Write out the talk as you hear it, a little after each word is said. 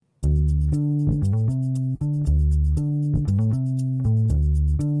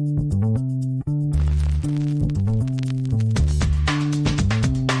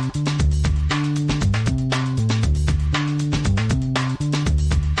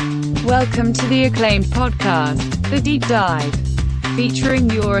Welcome to the acclaimed podcast, The Deep Dive,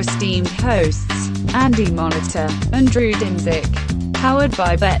 featuring your esteemed hosts, Andy Monitor and Drew Dimzik, powered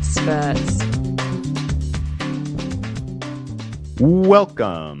by BetSperts.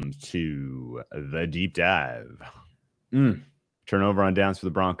 Welcome to The Deep Dive. Turnover on downs for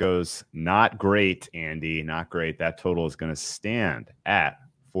the Broncos. Not great, Andy. Not great. That total is going to stand at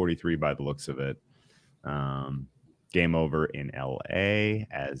 43 by the looks of it. Game over in LA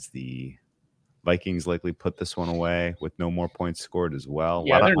as the Vikings likely put this one away with no more points scored as well.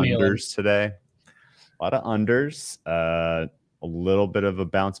 Yeah, a lot of kneeling. unders today. A lot of unders. A little bit of a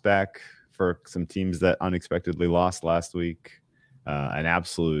bounce back for some teams that unexpectedly lost last week. An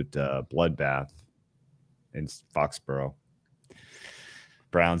absolute bloodbath in Foxborough.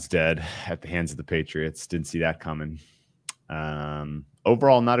 Browns dead at the hands of the Patriots. Didn't see that coming.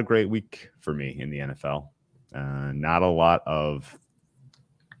 Overall, not a great week for me in the NFL. Not a lot of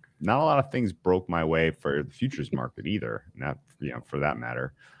things broke my way for the futures market either. Not for that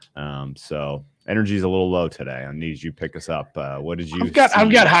matter. So energy is a little low today. I need you to pick us up. What did you?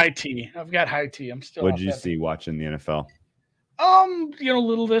 I've got high tea. I'm still. What did you see watching the NFL?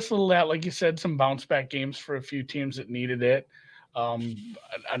 Little this, little that. Like you said, some bounce back games for a few teams that needed it.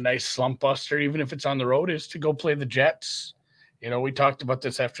 A nice slump buster, even if it's on the road, is to go play the Jets. We talked about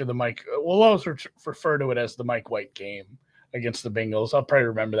this after the Mike. We'll always refer to it as the Mike White game against the Bengals. I'll probably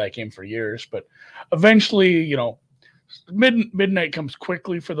remember that game for years. But eventually, midnight comes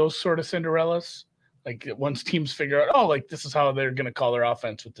quickly for those sort of Cinderellas. Like once teams figure out, this is how they're going to call their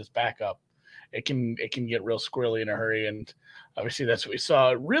offense with this backup, it can get real squirrely in a hurry. And obviously, that's what we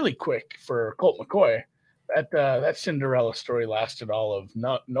saw really quick for Colt McCoy. That Cinderella story lasted all of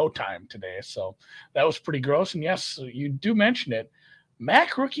no time today. So that was pretty gross. And yes, you do mention it.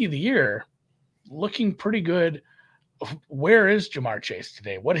 Mac Rookie of the Year looking pretty good. Where is Jamar Chase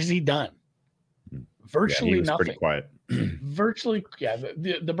today? What has he done? Virtually he was nothing. Pretty quiet. Virtually, yeah.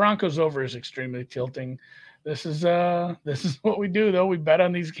 The Broncos over is extremely tilting. This is what we do though. We bet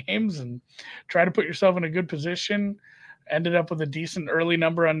on these games and try to put yourself in a good position. Ended up with a decent early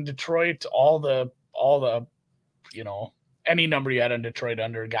number on Detroit. All the any number you had on Detroit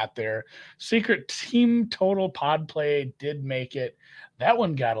under got there. Secret team total pod play did make it. That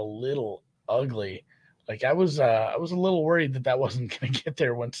one got a little ugly. Like I was a little worried that wasn't going to get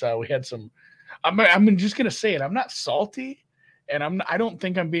there once we had some. I'm just going to say it. I'm not salty, and I don't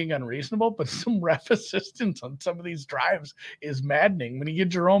think I'm being unreasonable, but some ref assistance on some of these drives is maddening. When you get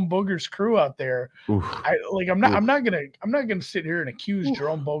Jerome Boger's crew out there, I'm not gonna sit here and accuse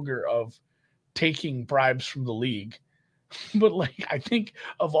Jerome Boger of taking bribes from the league, but I think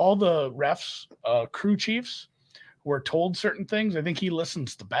of all the refs, crew chiefs who are told certain things, I think he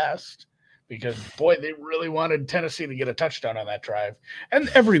listens the best because boy, they really wanted Tennessee to get a touchdown on that drive. And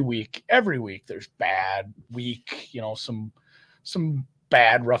every week there's bad week, some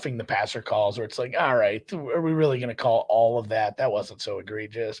bad roughing the passer calls where it's like, all right, are we really going to call all of that? That wasn't so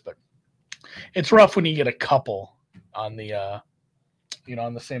egregious, but it's rough when you get a couple on the,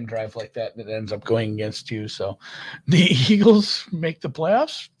 on the same drive like that ends up going against you. So the Eagles make the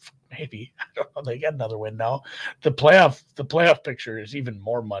playoffs. Maybe. I don't know. They got another win now. The playoff picture is even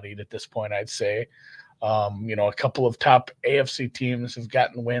more muddied at this point, I'd say. A couple of top AFC teams have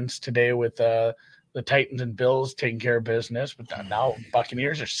gotten wins today with the Titans and Bills taking care of business, but now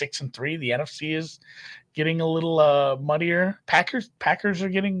Buccaneers are 6-3. The NFC is getting a little muddier. Packers are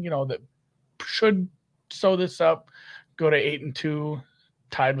getting, that should sew this up, go to 8-2.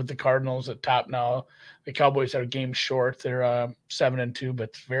 Tied with the Cardinals at top now. The Cowboys are a game short. They're 7-2,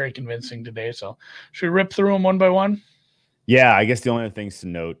 but very convincing today. So should we rip through them one by one? Yeah, I guess the only other things to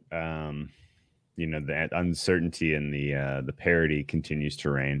note, the uncertainty and the parity continues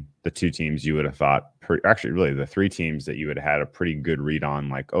to reign. The two teams you would have thought, really the three teams that you would have had a pretty good read on,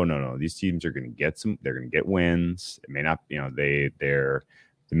 like, oh no, these teams are going to get they're going to get wins. It may not, they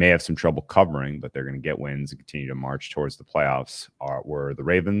may have some trouble covering, but they're going to get wins and continue to march towards the playoffs. Were the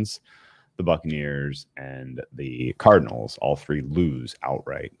Ravens, the Buccaneers, and the Cardinals. All three lose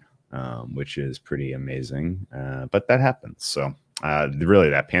outright, which is pretty amazing. But that happens. So really,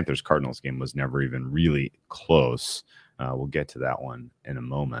 that Panthers-Cardinals game was never even really close. We'll get to that one in a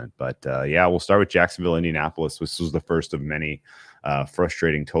moment. But, we'll start with Jacksonville-Indianapolis. This was the first of many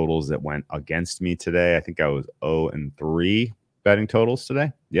frustrating totals that went against me today. I think I was 0-3. Betting totals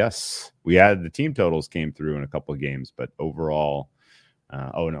today. Yes, we had the team totals came through in a couple of games, but overall,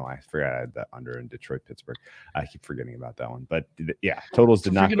 I forgot I had that under in Detroit, Pittsburgh. I keep forgetting about that one, but totals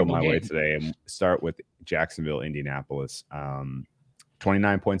did not go my way today. And start with Jacksonville, Indianapolis,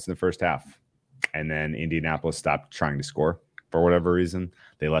 29 points in the first half, and then Indianapolis stopped trying to score. for whatever reason.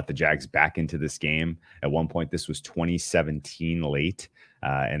 They let the Jags back into this game. At one point, this was 2017 late,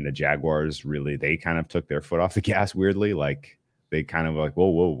 and the Jaguars they kind of took their foot off the gas weirdly. Like they kind of like,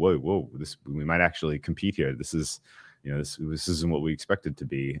 whoa, we might actually compete here. This is, this isn't what we expected to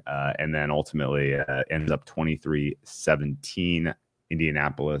be. And then ultimately ended up 23-17.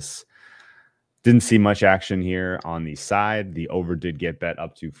 Indianapolis didn't see much action here on the side. The over did get bet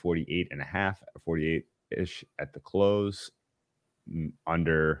up to 48.5, 48-ish at the close.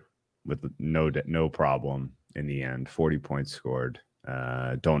 Under with no problem in the end. 40 points scored.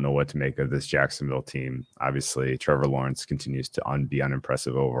 Don't know what to make of this Jacksonville team. Obviously, Trevor Lawrence continues to be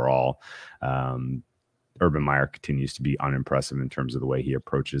unimpressive overall. Urban Meyer continues to be unimpressive in terms of the way he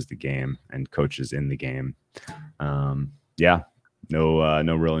approaches the game and coaches in the game. No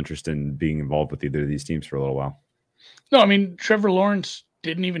real interest in being involved with either of these teams for a little while. No, I mean, Trevor Lawrence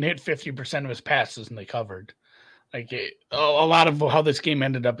didn't even hit 50% of his passes, and they covered. Like a lot of how this game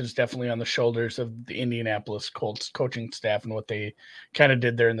ended up is definitely on the shoulders of the Indianapolis Colts coaching staff and what they kind of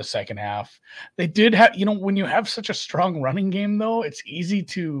did there in the second half. They did have, when you have such a strong running game, though, it's easy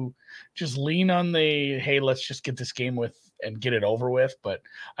to just lean on hey, let's just get this game and get it over with. But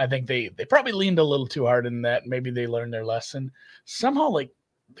I think they probably leaned a little too hard in that. Maybe they learned their lesson. Somehow, like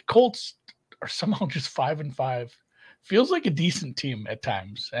the Colts are somehow just 5-5. Feels like a decent team at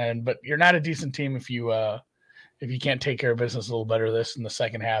times, but you're not a decent team if you can't take care of business a little better this in the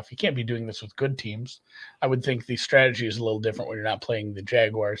second half. You can't be doing this with good teams. I would think the strategy is a little different when you're not playing the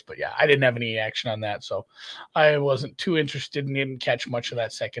Jaguars. But yeah, I didn't have any action on that, so I wasn't too interested and didn't catch much of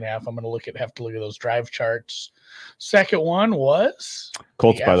that second half. I'm going to have to look at those drive charts. Second one was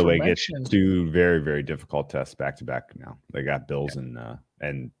Colts, by the way, get two very, very difficult tests back to back now. They got Bills and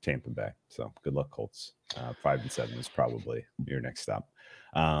Tampa Bay. So good luck, Colts. 5-7 is probably your next stop.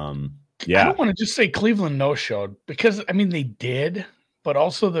 Yeah, I don't want to just say Cleveland no-showed because they did, but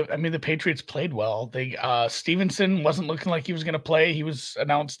also the Patriots played well. Stevenson wasn't looking like he was going to play. He was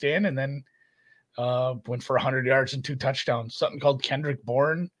announced in and then went for 100 yards and 2 touchdowns. Something called Kendrick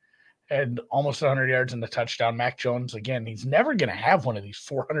Bourne had almost 100 yards and a touchdown. Mac Jones, again, he's never going to have one of these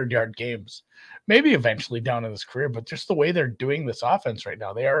 400-yard games. Maybe eventually down in his career, but just the way they're doing this offense right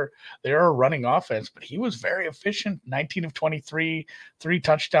now, they are a running offense, but he was very efficient. 19 of 23, 3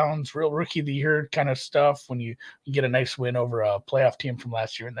 touchdowns, real rookie of the year kind of stuff. When you get a nice win over a playoff team from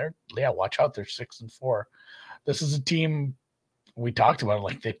last year, and watch out, they're 6-4. This is a team we talked about,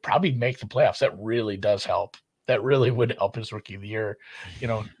 like they probably make the playoffs. That really does help. That really would help his rookie of the year,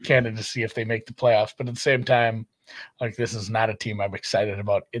 candidacy if they make the playoffs. But at the same time, like this is not a team I'm excited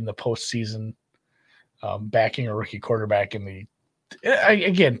about in the postseason. Backing a rookie quarterback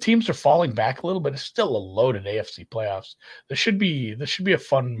again, teams are falling back a little, but it's still a loaded AFC playoffs. There should be a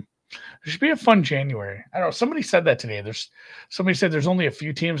fun January. I don't know. Somebody said that today. Somebody said there's only a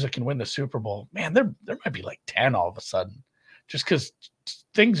few teams that can win the Super Bowl. Man, there might be like 10 all of a sudden, just because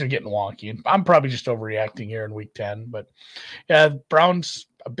things are getting wonky. And I'm probably just overreacting here in week 10, but yeah, Browns,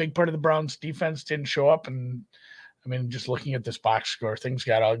 a big part of the Browns defense didn't show up. And just looking at this box score, things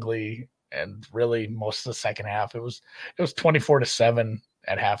got ugly. And really most of the second half, it was 24-7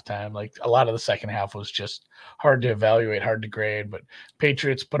 at halftime. Like a lot of the second half was just hard to evaluate, hard to grade, but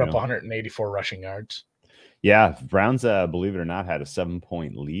Patriots put up 184 rushing yards. Yeah. Browns, believe it or not, had a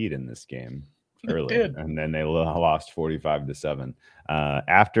 7-point lead in this game early, and then they lost 45-7.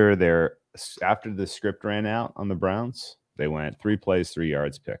 After the script ran out on the Browns, they went 3 plays, 3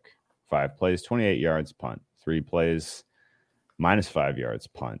 yards pick, 5 plays, 28 yards punt, 3 plays, -5 yards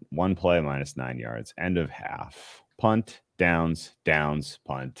punt, 1 play, -9 yards, end of half, punt, downs,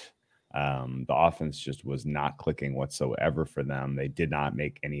 punt. The offense just was not clicking whatsoever for them. They did not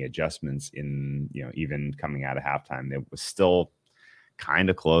make any adjustments in, even coming out of halftime. It was still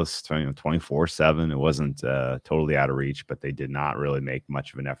kind of close to 24-7. It wasn't totally out of reach, but they did not really make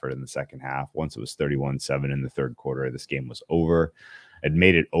much of an effort in the second half. Once it was 31-7 in the third quarter, this game was over. It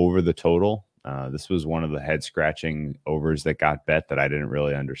made it over the total. This was one of the head-scratching overs that got bet that I didn't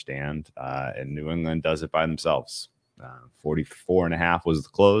really understand. And New England does it by themselves. 44.5 was the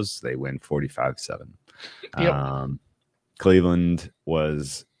close. They win 45-7. Yep. Cleveland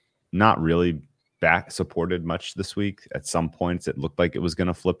was not really supported much this week. At some points, it looked like it was going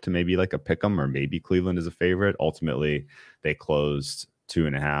to flip to maybe like a pick 'em or maybe Cleveland is a favorite. Ultimately, they closed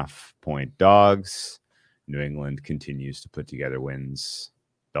 2.5-point dogs. New England continues to put together wins.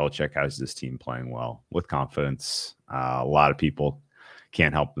 Belichick has this team playing well with confidence. A lot of people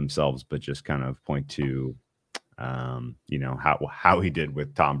can't help themselves but just kind of point to, how he did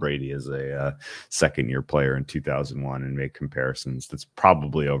with Tom Brady as a second-year player in 2001 and make comparisons. That's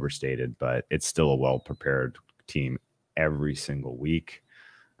probably overstated, but it's still a well-prepared team every single week.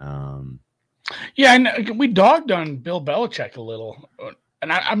 Yeah, and we dogged on Bill Belichick a little,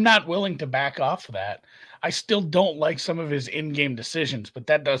 and I'm not willing to back off of that. I still don't like some of his in-game decisions, but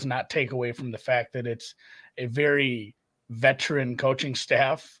that does not take away from the fact that it's a very veteran coaching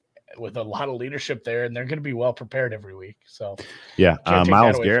staff with a lot of leadership there, and they're going to be well prepared every week. So yeah, can't take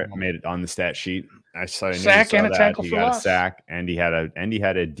Myles that away Garrett from him. made it on the stat sheet. I saw Sack and a that. tackle He for got loss. a sack, and he had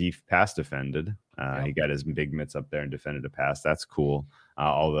a deep pass defended. Yep. He got his big mitts up there and defended a pass. That's cool.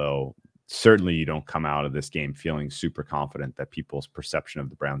 Although certainly you don't come out of this game feeling super confident that people's perception of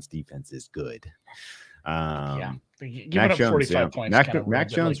the Browns defense is good. Giving up 45 points. Mac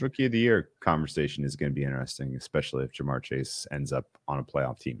Jones Rookie of the Year conversation is going to be interesting, especially if Jamar Chase ends up on a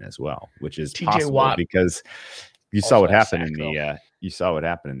playoff team as well, which is TJ possible Watt because you saw what happened in the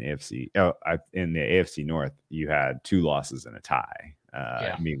AFC. In the AFC North, you had 2 losses and a tie.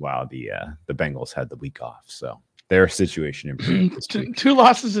 Meanwhile, the Bengals had the week off, so their situation improved this week. 2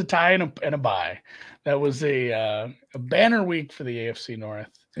 losses, a tie, and a bye. That was a banner week for the AFC North.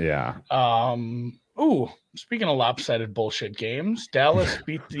 Yeah. Speaking of lopsided bullshit games, Dallas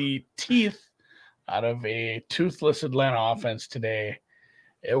beat the teeth out of a toothless Atlanta offense today.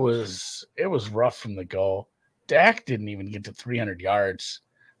 It was rough from the go. Dak didn't even get to 300 yards.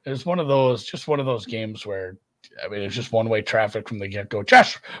 It was one of those games where, I mean, it's just one-way traffic from the get-go.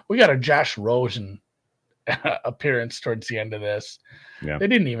 We got a Josh Rosen appearance towards the end of this. Yeah. They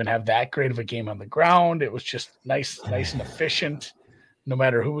didn't even have that great of a game on the ground. It was just nice and efficient. No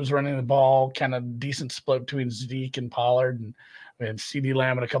matter who was running the ball, kind of decent split between Zeke and Pollard, and CeeDee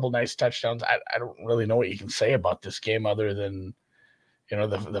Lamb and a couple nice touchdowns. I don't really know what you can say about this game other than,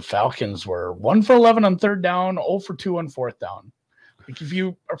 the Falcons were 1 for 11 on third down, 0 for 2 on fourth down. Like, if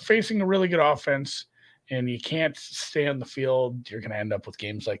you are facing a really good offense and you can't stay on the field, you're going to end up with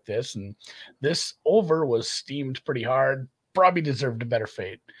games like this. And this over was steamed pretty hard. Probably deserved a better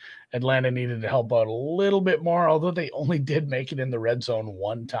fate. Atlanta needed to help out a little bit more, although they only did make it in the red zone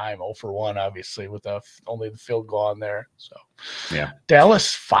one time, 0 for 1, obviously, with only the field goal on there. So, yeah,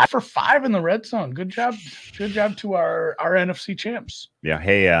 Dallas 5 for 5 in the red zone. Good job to our NFC champs. Yeah.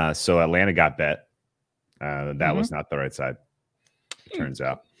 Hey, so Atlanta got bet. That was not the right side. It turns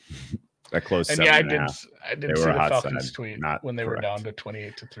out that closed. And I did see the Falcons tweet when they were down to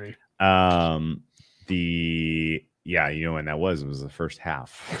 28-3. When that was the first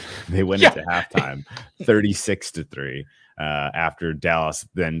half. They went into halftime 36-3 after Dallas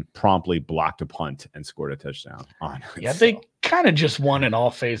then promptly blocked a punt and scored a touchdown on it. Yeah, they kind of just won in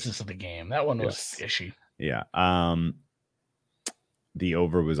all phases of the game. That one was fishy. Yeah. The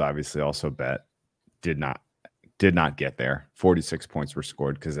over was obviously also bet. Did not get there. 46 points were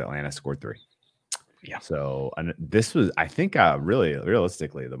scored because Atlanta scored 3. Yeah. So this was, I think, really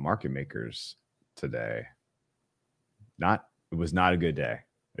realistically, the market makers today. It was not a good day.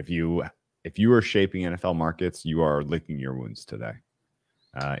 If you were shaping NFL markets, you are licking your wounds today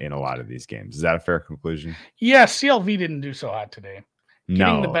in a lot of these games. Is that a fair conclusion? Yeah, CLV didn't do so hot today.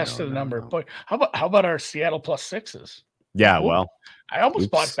 Getting the best of the number. No. Boy, how about our Seattle plus 6s? Yeah, Ooh, well, I almost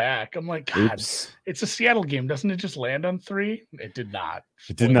bought back. I'm like, God, oops. It's a Seattle game. Doesn't it just land on 3? It did not.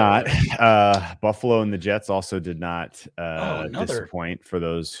 It did not. Buffalo and the Jets also did not disappoint for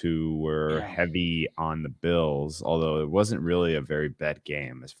those who were heavy on the Bills, although it wasn't really a very bet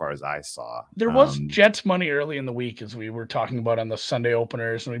game as far as I saw. There was Jets money early in the week, as we were talking about on the Sunday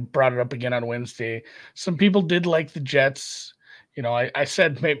openers, and we brought it up again on Wednesday. Some people did like the Jets. I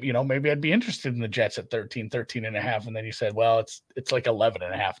said maybe I'd be interested in the Jets at 13.5. And then you said, well, it's like 11.5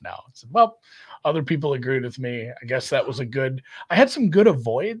 now. I said, well, other people agreed with me. I guess that was I had some good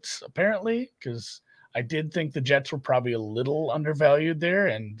avoids apparently, because I did think the Jets were probably a little undervalued there,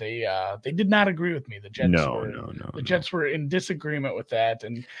 and they did not agree with me. The Jets Jets were in disagreement with that.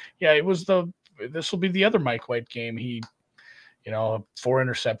 And yeah, this will be the other Mike White game. He, 4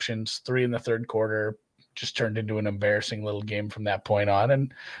 interceptions, 3 in the third quarter. Just turned into an embarrassing little game from that point on.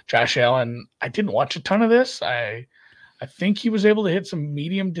 And Josh Allen, I didn't watch a ton of this. I think he was able to hit some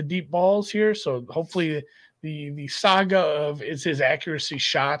medium to deep balls here. So hopefully the saga of is his accuracy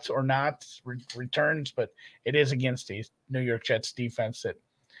shots or not returns, but it is against a New York Jets defense that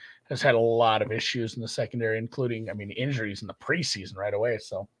has had a lot of issues in the secondary, including, injuries in the preseason right away.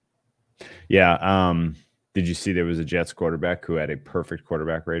 So, yeah. Did you see there was a Jets quarterback who had a perfect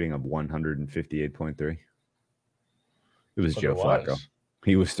quarterback rating of 158.3? It was Joe Flacco.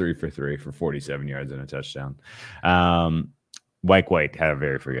 He was 3 for 3 for 47 yards and a touchdown. Mike White had a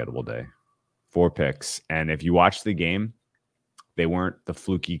very forgettable day. 4 picks. And if you watch the game, They weren't the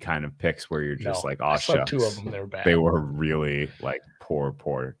fluky kind of picks where you're just like, oh, saw shucks. 2 of them. They were bad. They were really like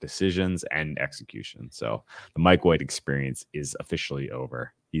poor decisions and execution. So the Mike White experience is officially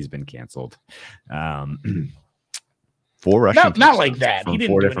over. He's been canceled. 4 rushing not like that. From he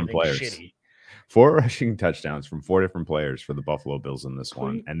didn't 4 do different players. Shitty. 4 rushing touchdowns from 4 different players for the Buffalo Bills in this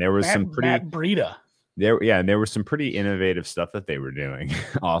one. And there was some pretty Matt Breida. And there was some pretty innovative stuff that they were doing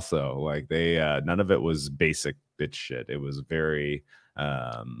also. Like they none of it was basic bitch shit. It was very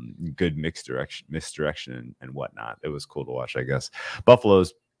good misdirection and whatnot. It was cool to watch, I guess.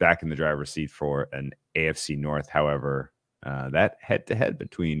 Buffalo's back in the driver's seat for an AFC North. However, that head-to-head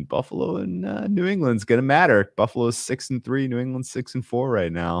between Buffalo and New England's gonna matter. Buffalo's 6-3, New England's 6-4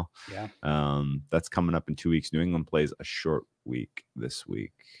 right now. Yeah. That's coming up in 2 weeks. New England plays a short week this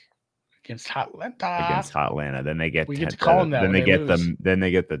week against Atlanta. Then they get to call them that. Then they get them. Then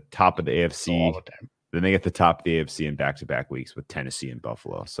they get the top of the AFC. All the time. Then they get the top of the AFC in back-to-back weeks with Tennessee and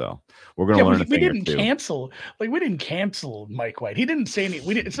Buffalo. So we're going to learn a thing or two. We didn't cancel Mike White. He didn't say any.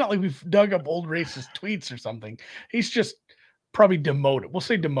 It's not like we've dug up old racist tweets or something. He's just probably demoted. We'll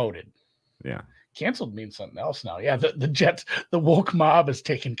say demoted. Yeah. Canceled means something else now. Yeah, the Jets, the woke mob is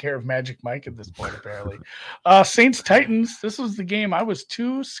taking care of Magic Mike at this point, apparently. Saints Titans. This was the game I was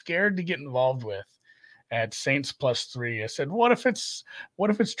too scared to get involved with. At Saints +3, I said, what if it's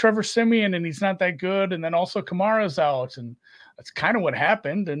Trevor Siemian and he's not that good, and then also Kamara's out, and that's kind of what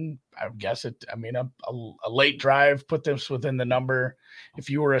happened. And I guess a late drive put this within the number. If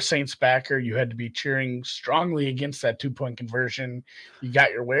you were a Saints backer, you had to be cheering strongly against that 2-point conversion. You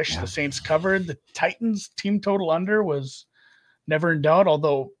got your wish. Yeah. The Saints covered. The Titans team total under was never in doubt.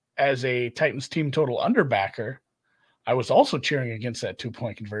 Although as a Titans team total under backer, I was also cheering against that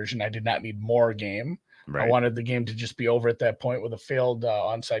 2-point conversion. I did not need more game. Right. I wanted the game to just be over at that point with a failed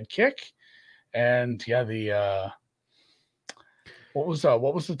onside kick. And what was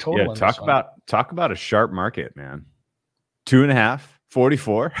the total? Yeah, talk about a sharp market, man. 2.5,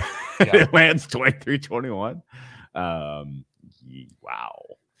 44. Yeah. It lands 23-21. Wow.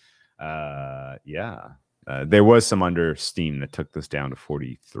 Yeah. There was some under steam that took this down to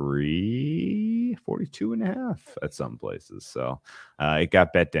 42.5 at some places. So it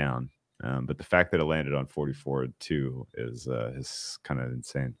got bet down. But the fact that it landed on 44-2 is kind of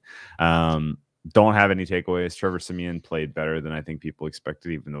insane. Don't have any takeaways. Trevor Siemian played better than I think people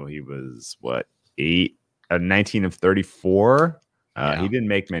expected, even though he was 19 of 34. He didn't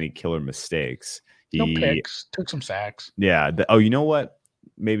make many killer mistakes. No picks, took some sacks. Yeah. You know what?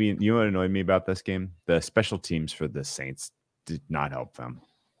 Maybe you know what annoyed me about this game? The special teams for the Saints did not help them.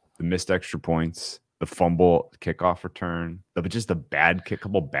 The missed extra points. The fumble kickoff return, just a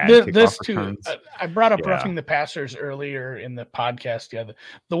couple bad kickoff returns. I brought up roughing the passers earlier in the podcast. Yeah,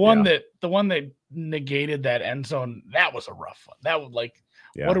 the one that negated that end zone, that was a rough one. That was what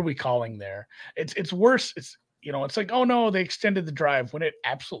are we calling there? It's worse. It's like, oh no, they extended the drive when it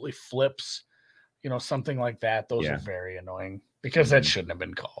absolutely flips. Something like that. Those are very annoying because that shouldn't have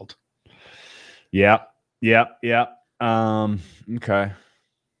been called. Yeah. Okay.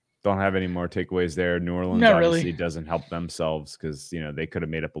 Don't have any more takeaways there. New Orleans obviously doesn't help themselves because they could have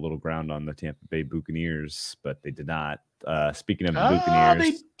made up a little ground on the Tampa Bay Buccaneers, but they did not. Speaking of the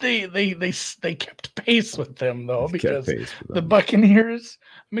Buccaneers, they kept pace with them though, because the Buccaneers.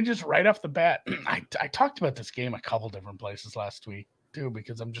 I mean, just right off the bat, I talked about this game a couple different places last week too,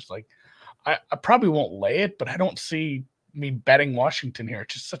 because I'm just like, I probably won't lay it, but I don't see me betting Washington here.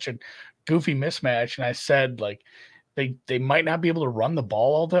 It's just such a goofy mismatch, and I said They might not be able to run the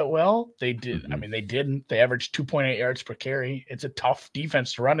ball all that well. They did. Mm-hmm. I mean, they didn't. They averaged 2.8 yards per carry. It's a tough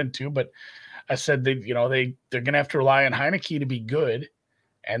defense to run into, but I said they're going to have to rely on Heineke to be good,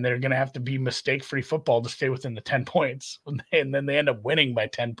 and they're going to have to be mistake-free football to stay within the 10 points. And then they end up winning by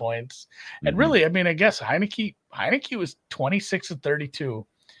 10 points. Mm-hmm. And really, I mean, I guess Heineke was 26 of 32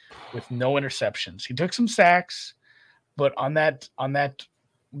 with no interceptions. He took some sacks, but on that.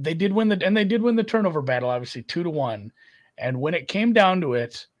 They did win the turnover battle, obviously 2-1. And when it came down to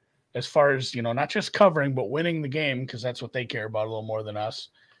it, as far as, not just covering, but winning the game, because that's what they care about a little more than us.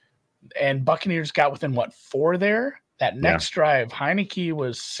 And Buccaneers got within 4 there. That next drive, Heineke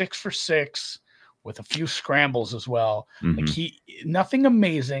was 6 for 6 with a few scrambles as well. Mm-hmm. Nothing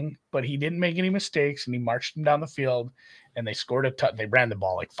amazing, but he didn't make any mistakes, and he marched them down the field. And they scored they ran the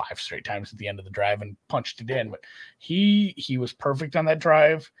ball 5 straight times at the end of the drive and punched it in. But he was perfect on that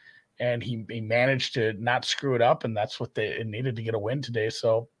drive, and he managed to not screw it up, and that's what they needed to get a win today.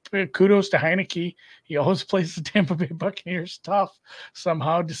 So kudos to Heineke. He always plays the Tampa Bay Buccaneers tough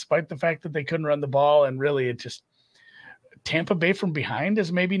somehow, despite the fact that they couldn't run the ball. And really, Tampa Bay from behind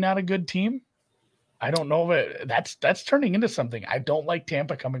is maybe not a good team. I don't know if that's turning into something. I don't like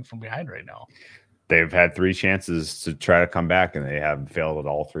Tampa coming from behind right now. They've had 3 chances to try to come back, and they have failed at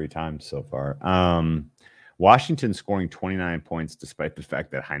all 3 times so far. Washington scoring 29 points despite the fact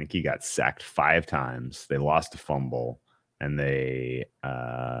that Heineke got sacked 5 times. They lost a fumble, and they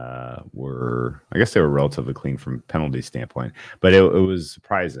I guess they were relatively clean from a penalty standpoint. But it was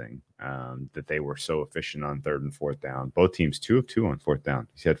surprising that they were so efficient on 3rd and 4th down. Both teams 2 of 2 on 4th down.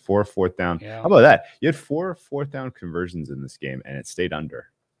 You had 4 4th down. Yeah. How about that? You had 4 4th down conversions in this game, and it stayed under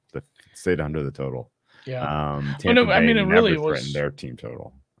the total. Yeah. Tampa Bay it really never was threatened their team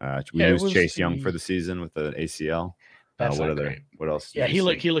total. We lose Chase Young for the season with the ACL. That's what else? Yeah, he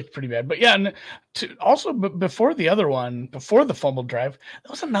looked pretty bad. But yeah, and also before the other one, before the fumble drive, that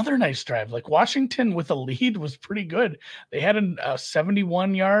was another nice drive. Like Washington with a lead was pretty good. They had a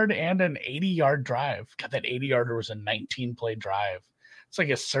 71-yard and an 80-yard drive. God, that 80-yarder was a 19-play drive. It's like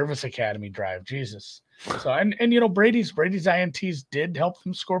a service academy drive. Jesus. So and Brady's INTs did help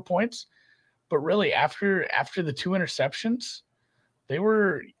them score points, but really after the 2 interceptions, they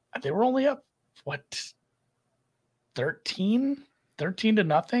were only up 13 to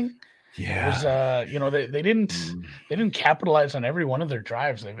nothing. Yeah. It was they didn't capitalize on every one of their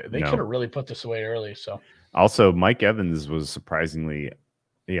drives. They could have really put this away early. So also Mike Evans was surprisingly,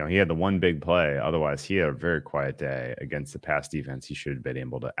 he had the one big play. Otherwise, he had a very quiet day against the pass defense. He should have been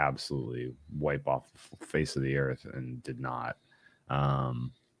able to absolutely wipe off the face of the earth and did not.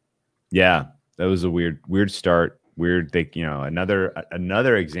 Yeah, that was a weird start. Weird. They,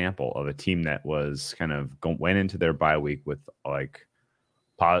 another example of a team that was kind of went into their bye week with they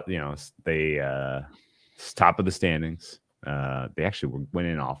top of the standings. They actually went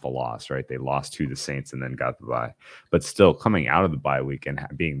in off a loss, right? They lost to the Saints and then got the bye, but still coming out of the bye week and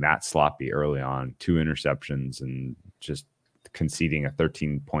being that sloppy early on, 2 interceptions and just conceding a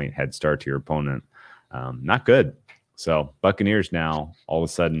 13-point head start to your opponent. Not good. So Buccaneers now all of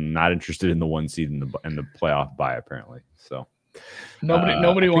a sudden not interested in the 1 seed in the playoff bye apparently. So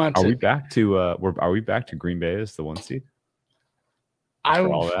nobody wants. Are we back to are we back to Green Bay as the 1 seed? I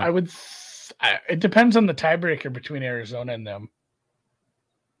would. It depends on the tiebreaker between Arizona and them.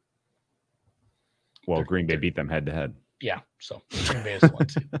 Well, Green Bay beat them head to head. Yeah, so Green Bay is the 1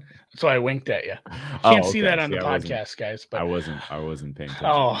 seed. That's why I winked at you. Can't see that on the podcast, guys. But I wasn't paying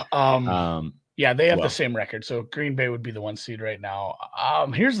attention. Yeah, they have the same record. So Green Bay would be the 1 seed right now.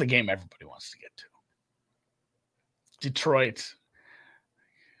 Here's the game everybody wants to get to. Detroit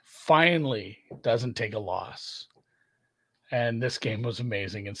finally doesn't take a loss. And this game was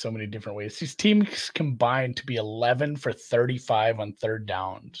amazing in so many different ways. These teams combined to be 11 for 35 on 3rd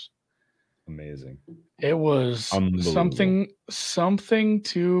downs. Amazing. It was something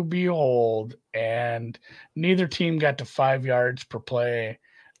to behold. And neither team got to 5 yards per play.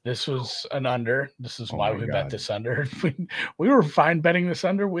 This was an under. This is why we bet this under. We were fine betting this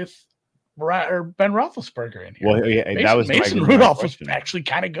under with Ben Roethlisberger in here. Well, yeah, that was Mason Rudolph was actually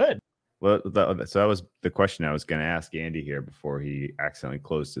kind of good. Well, so that was the question I was going to ask Andy here before he accidentally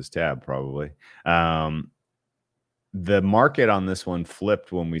closed his tab, probably. The market on this one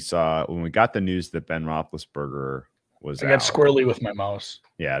flipped when we got the news that Ben Roethlisberger was out. I got squirrely with my mouse.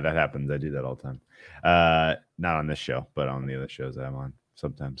 Yeah, that happens. I do that all the time. Not on this show, but on the other shows I'm on.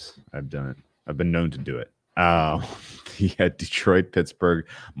 Sometimes I've done it. I've been known to do it. Detroit, Pittsburgh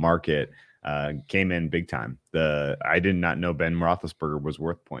market came in big time. I did not know Ben Roethlisberger was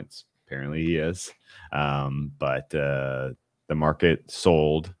worth points. Apparently he is. But the market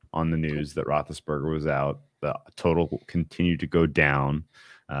sold on the news that Roethlisberger was out. The total continued to go down.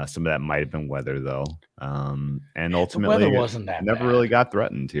 Some of that might have been weather, though. And ultimately, the weather wasn't that never bad. really got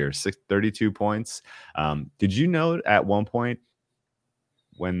threatened here. 32 points. Did you know at one point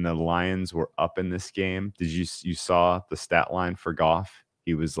when the Lions were up in this game, you saw the stat line for Goff?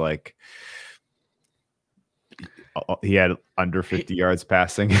 He was like, he had under 50 yards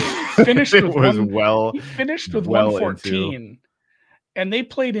passing. Finished with he finished with 114, and they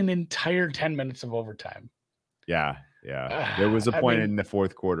played an entire 10 minutes of overtime. Yeah. There was a point in the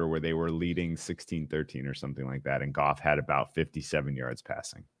 4th quarter where they were leading 16-13 or something like that, and Goff had about 57 yards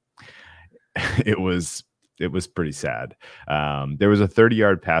passing. It was pretty sad. There was a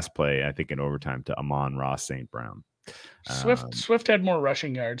 30-yard pass play, I think, in overtime to Amon-Ra St. Brown. Swift had more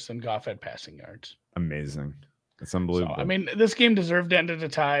rushing yards than Goff had passing yards. Amazing. It's unbelievable. So, this game deserved to end at a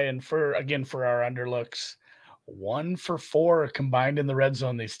tie, and for our underlooks, 1 for 4 combined in the red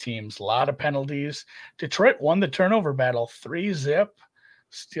zone. These teams, a lot of penalties. Detroit won the turnover battle 3-0.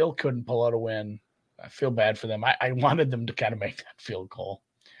 Still couldn't pull out a win. I feel bad for them. I wanted them to kind of make that field goal.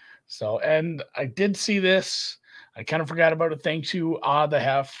 So, and I did see this. I kind of forgot about it. Thanks to the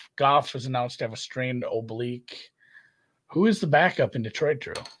Hef. Goff was announced to have a strained oblique. Who is the backup in Detroit,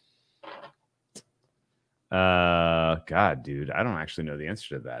 Drew? God, dude, I don't actually know the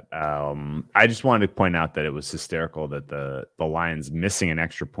answer to that. I just wanted to point out that it was hysterical that the Lions missing an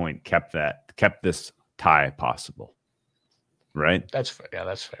extra point kept this tie possible. Right? That's fair. Yeah,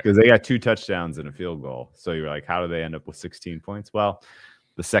 that's fair. Because they got 2 touchdowns and a field goal. So you're like, how do they end up with 16 points? Well,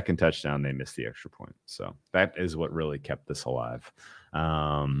 the second touchdown, they missed the extra point. So that is what really kept this alive.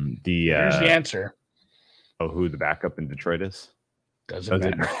 Here's the answer. Oh, who the backup in Detroit is?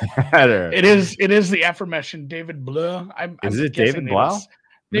 Doesn't matter. It is the aforementioned David Blau. Is it David Blau?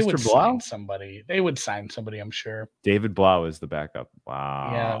 They would sign somebody. They would sign somebody, I'm sure. David Blau is the backup. Wow.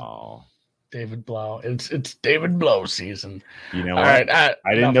 Yeah. David Blau. It's David Blau season. You know, all right. I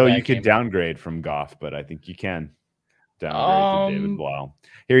didn't know you could downgrade from Goff, but I think you can downgrade to David Blau.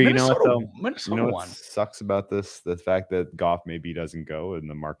 Here, Minnesota, you know what though? Minnesota what sucks about this? The fact that Goff maybe doesn't go and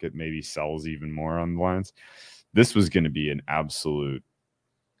the market maybe sells even more on the Lions. This was going to be an absolute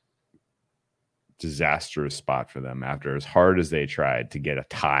disastrous spot for them after as hard as they tried to get a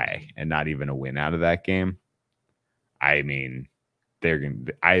tie and not even a win out of that game. I mean, they're going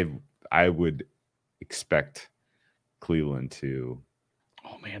to. I would expect Cleveland to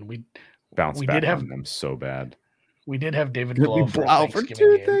bounce back on them so bad. We did have David Blau for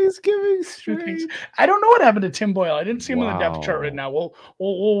 2 Thanksgiving straight. I don't know what happened to Tim Boyle. I didn't see him on the depth chart right now.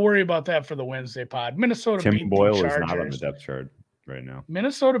 We'll worry about that for the Wednesday pod. Minnesota Tim beat Boyle the Chargers. is not on the depth chart right now.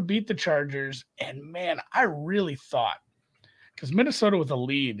 Minnesota beat the Chargers, and man, I really thought, because Minnesota with a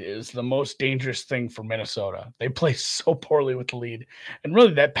lead is the most dangerous thing for Minnesota. They play so poorly with the lead. And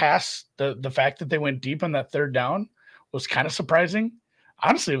really that pass, the fact that they went deep on that third down was kind of surprising.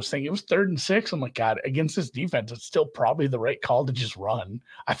 Honestly, I was thinking it was 3rd and 6. I'm like, God, against this defense, it's still probably the right call to just run.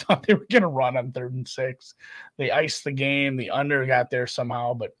 I thought they were going to run on 3rd and 6. They iced the game. The under got there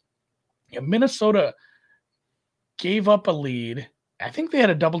somehow. But Minnesota gave up a lead. I think they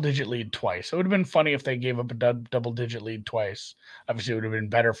had a double-digit lead twice. It would have been funny if they gave up a double-digit lead twice. Obviously, it would have been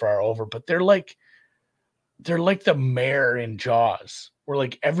better for our over. But they're like the mayor in Jaws, where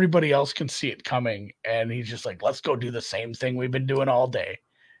like everybody else can see it coming, and he's just like, let's go do the same thing we've been doing all day.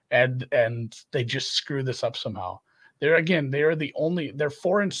 And they just screw this up somehow. They're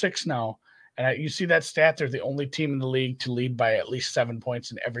 4-6 now. And you see that stat, they're the only team in the league to lead by at least 7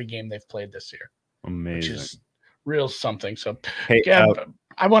 points in every game they've played this year. Amazing. Which is real something. So hey,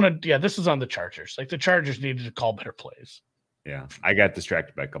 I want to, this is on the Chargers. Like the Chargers needed to call better plays. Yeah, I got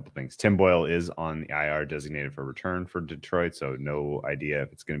distracted by a couple things. Tim Boyle is on the IR designated for return for Detroit, so no idea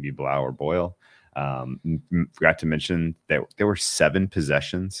if it's going to be Blau or Boyle. Forgot to mention that there were 7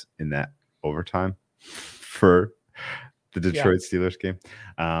 possessions in that overtime for the Detroit Steelers game.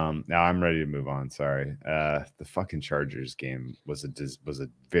 Now I'm ready to move on. Sorry. The fucking Chargers game was a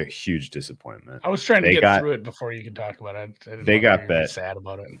very huge disappointment. I was trying to get through it before you could talk about it. They got bet. Sad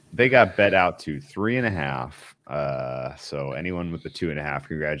about it. They got bet out to 3.5. So anyone with the 2.5,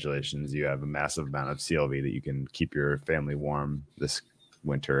 congratulations. You have a massive amount of CLV that you can keep your family warm this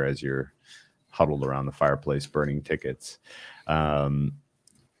winter as you're huddled around the fireplace burning tickets.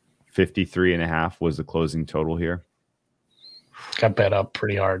 53.5 was the closing total here. Got bet up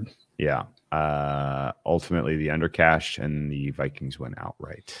pretty hard. Yeah. Ultimately, the undercash and the Vikings went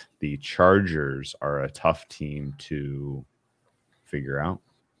outright. The Chargers are a tough team to figure out.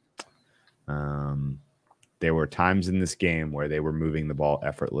 There were times in this game where they were moving the ball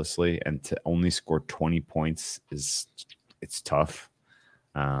effortlessly, and to only score 20 points it's tough.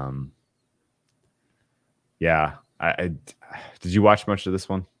 Yeah. Did you watch much of this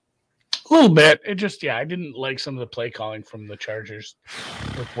one? A little bit. It just, I didn't like some of the play calling from the Chargers.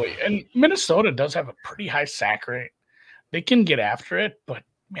 And Minnesota does have a pretty high sack rate. They can get after it, but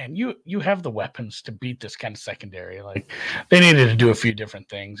man, you have the weapons to beat this kind of secondary. Like they needed to do a few different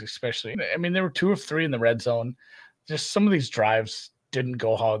things, especially. I mean, they were 2 of 3 in the red zone. Just some of these drives didn't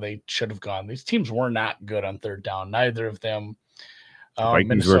go how they should have gone. These teams were not good on third down. Neither of them. Vikings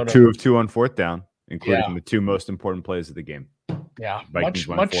Minnesota, were 2 of 2 on fourth down, including the 2 most important plays of the game. Yeah, Vikings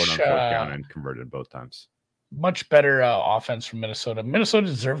went forward on fourth down and converted both times. Much better offense from Minnesota. Minnesota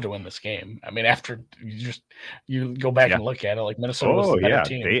deserved to win this game. I mean, after you go back and look at it, like Minnesota was the better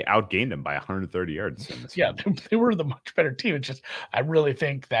team. They outgained them by 130 yards in this game. They were the much better team. It's just I really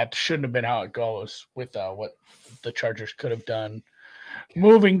think that shouldn't have been how it goes with what the Chargers could have done.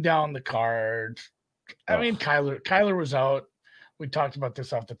 Moving down the card, I mean, Kyler was out. We talked about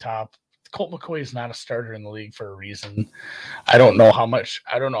this off the top. Colt McCoy is not a starter in the league for a reason. I don't know how much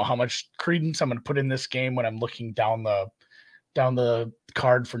credence I'm going to put in this game when I'm looking down the down the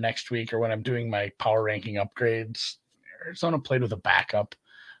card for next week or when I'm doing my power ranking upgrades, Arizona played with a backup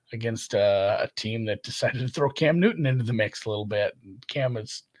against a team that decided to throw Cam Newton into the mix a little bit. Cam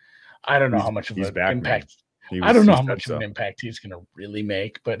is, I don't know how much of an impact. I don't know how much of an impact he's going to really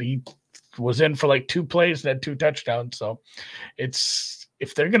make, but he was in for like 2 plays and had 2 touchdowns. So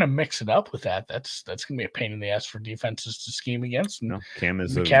if they're going to mix it up with that, that's going to be a pain in the ass for defenses to scheme against. No, Cam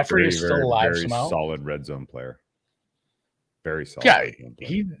is McCaffrey is still alive very somehow. solid red zone player. Very solid. Yeah,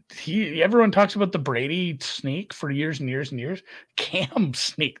 he. Everyone talks about the Brady sneak for years and years and years. Cam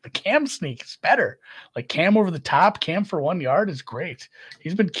sneak, the Cam sneak is better. Like Cam over the top, Cam for 1 yard is great.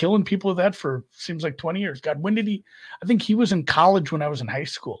 He's been killing people with that for seems like 20 years. God, when did he? I think he was in college when I was in high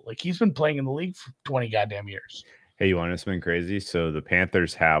school. Like he's been playing in the league for 20 goddamn years. Hey, you want to know something crazy? So the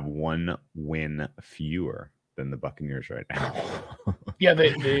Panthers have 1 win fewer than the Buccaneers right now. Yeah,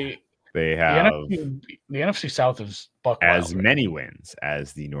 they have the NFC South is as many wins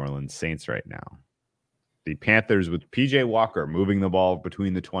as the New Orleans Saints right now. The Panthers with PJ Walker moving the ball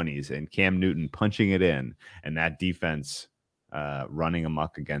between the 20s and Cam Newton punching it in, and that defense running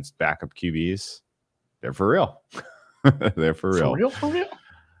amok against backup QBs. They're for real. They're for real. For real.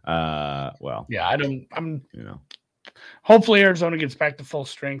 Well, yeah, I'm hopefully Arizona gets back to full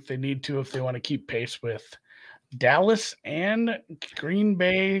strength. They need to if they want to keep pace with Dallas and Green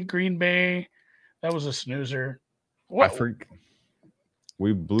Bay. That was a snoozer.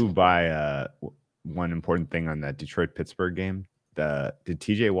 We blew by one important thing on that Detroit-Pittsburgh game. Did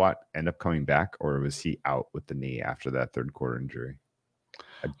TJ Watt end up coming back, or was he out with the knee after that third quarter injury?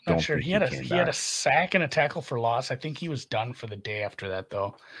 I'm not sure. He had a sack and a tackle for loss. I think he was done for the day after that,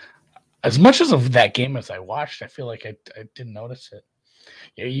 though. As much as of that game as I watched, I feel like I didn't notice it.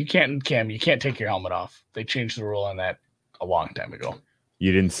 Yeah, you can't take your helmet off. They changed the rule on that a long time ago.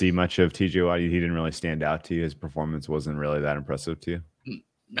 You didn't see much of TJ Watt. He didn't really stand out to you. His performance wasn't really that impressive to you.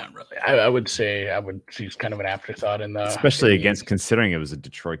 Not really. I would say he's kind of an afterthought in the, especially against considering it was a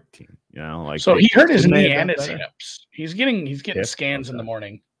Detroit team. So he hurt his knee and his hips. He's getting scans in the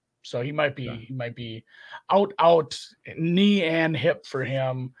morning, so he might be out knee and hip for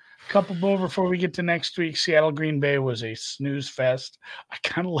him. Couple more before we get to next week. Seattle Green Bay was a snooze fest. I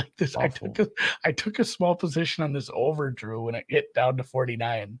kind of like this. I took a small position on this over, Drew, when it hit down to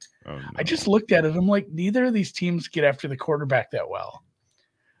 49. Oh, no. I just looked at it. I'm like, neither of these teams get after the quarterback that well.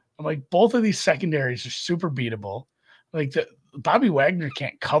 I'm like, both of these secondaries are super beatable. Like Bobby Wagner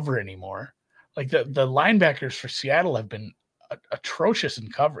can't cover anymore. Like the linebackers for Seattle have been atrocious in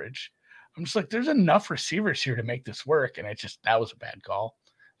coverage. I'm just like, there's enough receivers here to make this work, and that was a bad call.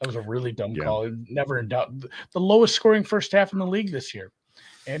 That was a really dumb call. Never in doubt. The lowest scoring first half in the league this year.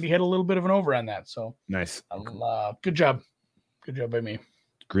 And he had a little bit of an over on that. So nice. Good job. Good job by me.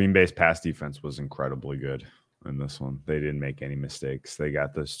 Green Bay's pass defense was incredibly good in this one. They didn't make any mistakes. They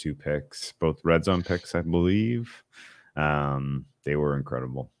got those 2 picks, both red zone picks, I believe. They were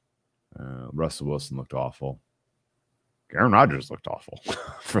incredible. Russell Wilson looked awful. Aaron Rodgers looked awful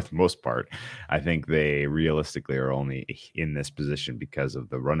for the most part. I think they realistically are only in this position because of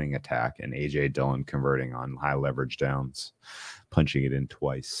the running attack and A.J. Dillon converting on high leverage downs, punching it in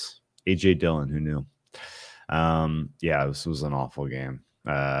twice. A.J. Dillon, who knew? This was an awful game.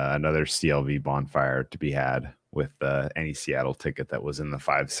 Another CLV bonfire to be had with any Seattle ticket that was in the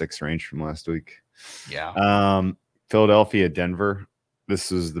 5-6 range from last week. Yeah. Philadelphia, Denver.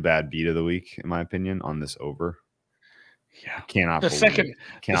 This was the bad beat of the week, in my opinion, on this over. Yeah, cannot believe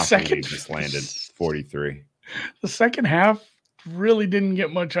this landed 43. The second half really didn't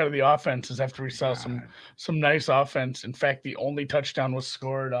get much out of the offenses after we saw some nice offense. In fact, the only touchdown was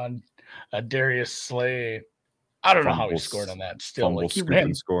scored on Darius Slay. I don't know how he scored on that. Still, like he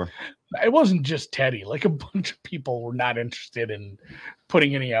ran. Score. It wasn't just Teddy. Like a bunch of people were not interested in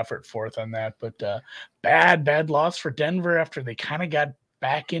putting any effort forth on that. But bad loss for Denver after they kind of got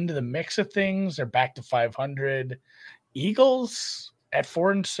back into the mix of things. They're back to 500. Eagles at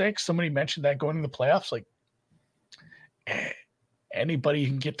 4-6. Somebody mentioned that going to the playoffs. Like anybody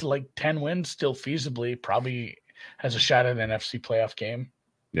who can get to like 10 wins still feasibly probably has a shot at an NFC playoff game.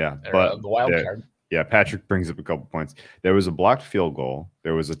 Yeah, but the wild card. Yeah, Patrick brings up a couple points. There was a blocked field goal.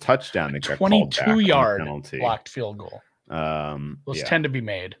 There was a touchdown that got 22-yard blocked field goal. Those 10 to be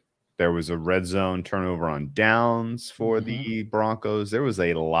made. There was a red zone turnover on downs for the Broncos. There was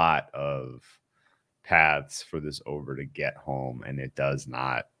a lot of paths for this over to get home, and it does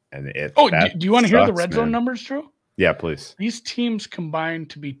not. And do you want to hear the red zone numbers, Drew? Yeah, please. These teams combined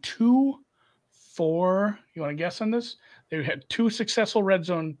to be 2-4. You want to guess on this? They had 2 successful red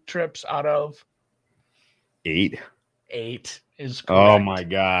zone trips out of 8. 8. is correct. Oh my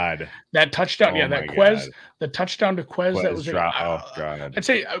God. That touchdown, Oh that my Quez, God. the touchdown to Quez, that Quez was drop. Oh God. I'd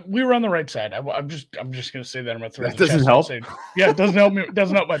say we were on the right side. I'm just gonna say that. I'm gonna throw That the doesn't chest help. and say, yeah, it doesn't help me. It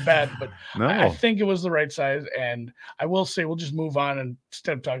doesn't help my bet, but No. I think it was the right size. And I will say we'll just move on and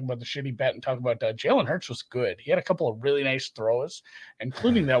instead of talking about the shitty bet and talk about Jalen Hurts was good. He had a couple of really nice throws,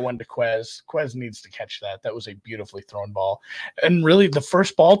 including that one to Quez. Quez needs to catch that. That was a beautifully thrown ball. And really, the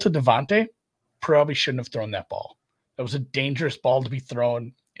first ball to Devontae probably shouldn't have thrown that ball. That was a dangerous ball to be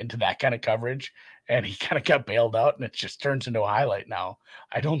thrown into that kind of coverage, and he kind of got bailed out, and it just turns into a highlight now.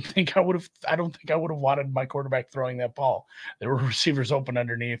 I don't think I would have wanted my quarterback throwing that ball. There were receivers open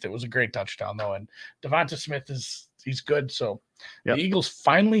underneath. It was a great touchdown though, and Devonta Smith he's good. So Yep. The Eagles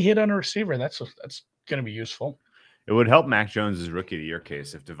finally hit on a receiver. That's going to be useful. It would help Mac Jones's rookie of the year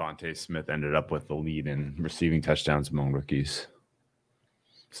case if Devontae Smith ended up with the lead in receiving touchdowns among rookies.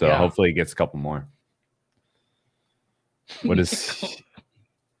 So Yeah. hopefully he gets a couple more. What's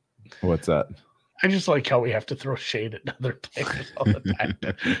that? I just like how we have to throw shade at other players all the time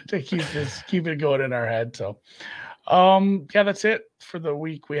to keep it going in our head. So, yeah, that's it for the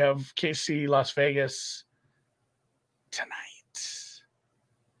week. We have KC Las Vegas tonight.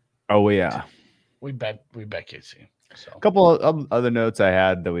 Oh yeah, we bet KC. So a couple of other notes I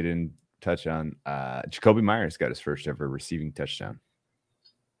had that we didn't touch on. Jacoby Myers got his first ever receiving touchdown.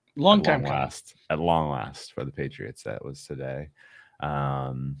 At long last for the Patriots. That was today.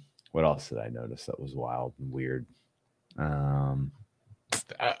 What else did I notice that was wild and weird?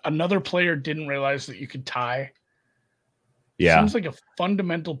 Another player didn't realize that you could tie. Yeah. Seems like a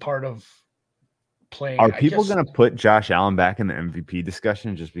fundamental part of playing. Are people going to put Josh Allen back in the MVP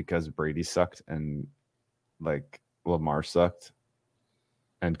discussion just because Brady sucked and like Lamar sucked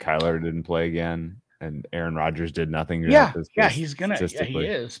and Kyler didn't play again and Aaron Rodgers did nothing? Yeah, he's going to. Yeah, he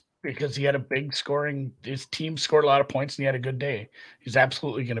is. Because he had a big scoring, his team scored a lot of points and he had a good day. He's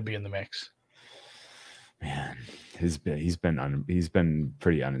absolutely going to be in the mix. Man, he's been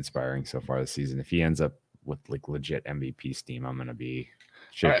pretty uninspiring so far this season. If he ends up with like legit MVP steam, I'm going to be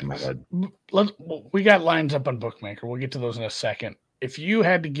shaking my head. We got lines up on Bookmaker. We'll get to those in a second. If you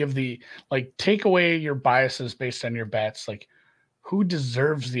had to give take away your biases based on your bets, like who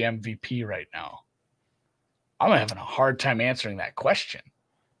deserves the MVP right now? I'm having a hard time answering that question.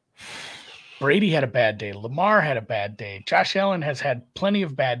 Brady had a bad day. Lamar had a bad day. Josh Allen has had plenty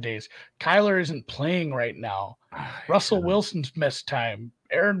of bad days. Kyler isn't playing right now. Russell Wilson's missed time.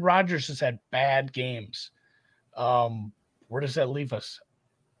 Aaron Rodgers has had bad games. Where does that leave us?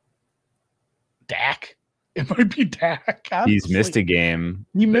 Dak? It might be Dak. Honestly. He's missed a game.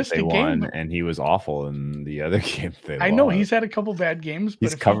 He missed a game. And he was awful in the other game. I know he's had a couple bad games. But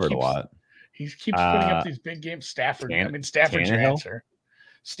he's covered a lot. He keeps putting up these big games. Stafford's your answer.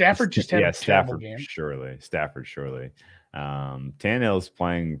 Stafford just had a terrible game. Stafford surely. Tannehill's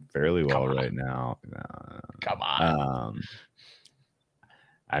playing fairly well right now. Come on.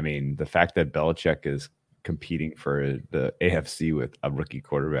 I mean, the fact that Belichick is competing for the AFC with a rookie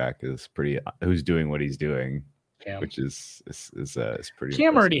quarterback is pretty. Who's doing what he's doing, Cam. Which is pretty.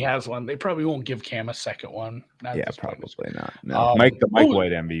 Cam already has one. They probably won't give Cam a second one. Probably not. No, the Mike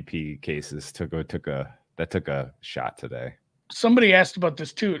White MVP cases took a shot today. Somebody asked about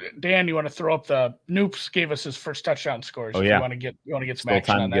this too. Dan, you want to throw up the Noops gave us his first touchdown scores. Oh yeah. You want to get some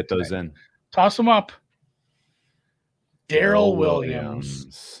action on that. Get those in. Toss them up. Darrell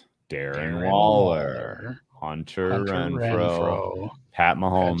Williams, Darren Waller, Hunter Renfrow, Pat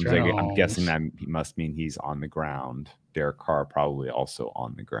Mahomes. I'm guessing that must mean he's on the ground. Derek Carr probably also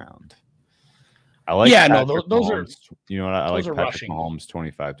on the ground. I like. Yeah, Patrick those Mahomes. are. You know what? I like Patrick rushing. Mahomes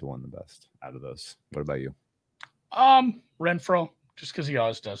 25-1 the best out of those. What about you? Renfrow, just because he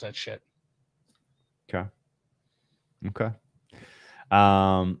always does that shit. Okay.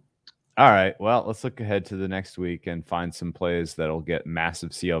 All right. Well, let's look ahead to the next week and find some plays that'll get massive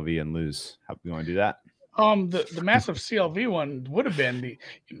CLV and lose. How you want to do that? The massive CLV one would have been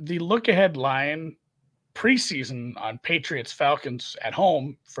the look ahead line preseason on Patriots Falcons at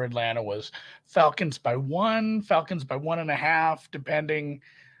home for Atlanta was Falcons by 1, Falcons by 1.5, depending.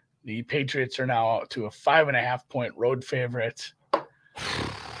 The Patriots are now to a 5.5 point road favorite.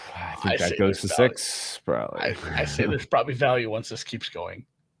 I think that goes to 6, probably. I say there's probably value once this keeps going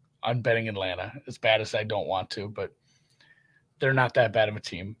on betting Atlanta. As bad as I don't want to, but they're not that bad of a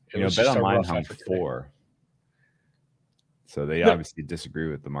team. Bet online hung 4. So they obviously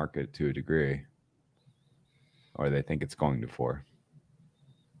disagree with the market to a degree. Or they think it's going to 4.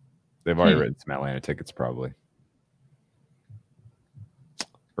 They've already written some Atlanta tickets, probably.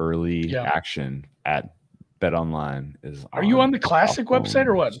 Early action at BetOnline is. Are you on the Classic website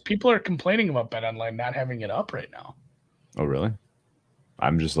or what? People are complaining about BetOnline not having it up right now. Oh, really?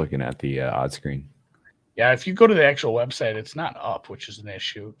 I'm just looking at the odd screen. Yeah, if you go to the actual website, it's not up, which is an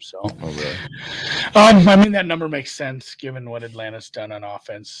issue. So, Oh, really? I mean, that number makes sense given what Atlanta's done on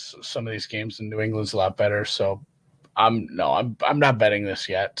offense. Some of these games in New England's a lot better. So, I'm not betting this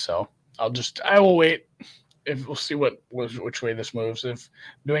yet. So, I will wait. If we'll see which way this moves. If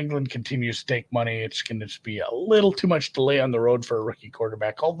New England continues to take money, it's going to just be a little too much delay on the road for a rookie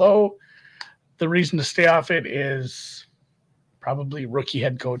quarterback. Although the reason to stay off it is probably rookie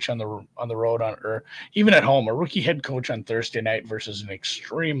head coach on the road or even at home, a rookie head coach on Thursday night versus an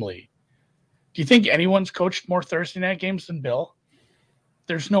extremely. Do you think anyone's coached more Thursday night games than Bill?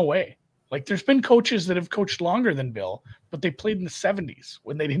 There's no way. Like, there's been coaches that have coached longer than Bill, but they played in the 70s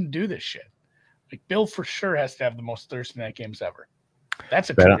when they didn't do this shit. Like, Bill for sure has to have the most Thursday night games ever. That's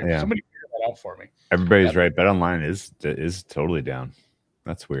a clear. Yeah. Somebody figure that out for me. Everybody's right. BetOnline is totally down.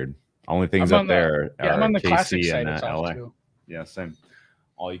 That's weird. Only things up there are I'm on the KC classic site. and It's LA. too. Yeah, same.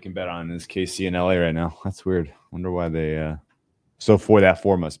 All you can bet on is KC and LA right now. That's weird. Wonder why they. So that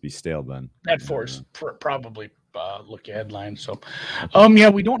 4 must be stale then. That 4's probably look ahead line. So, yeah,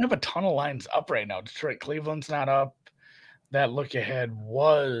 we don't have a ton of lines up right now. Detroit, Cleveland's not up. That look ahead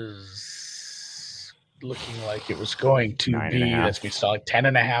was looking like it was going to be. That's me saw like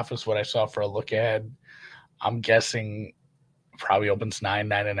 10.5 is what I saw for a look ahead. I'm guessing probably opens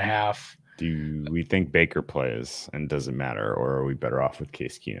 9.5. Do we think Baker plays and doesn't matter, or are we better off with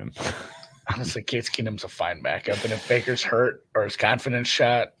Case Keenum? Honestly, Case Keenum's a fine backup, and if Baker's hurt or his confidence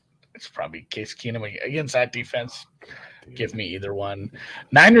shot, it's probably Case Keenum against that defense. Give me either one.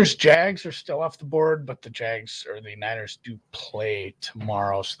 Niners, Jags are still off the board, but the Niners do play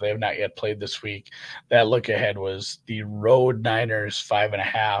tomorrow, so they have not yet played this week. That look ahead was the road Niners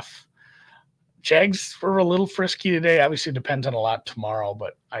 5.5. Jags were a little frisky today. Obviously, depends on a lot tomorrow,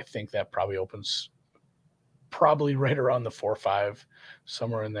 but I think that probably opens right around the 4-5,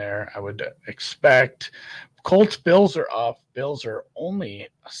 somewhere in there. I would expect. Colts, Bills are up. Bills are only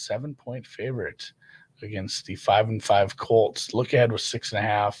a 7-point favorite against the 5-5 Colts. Look ahead with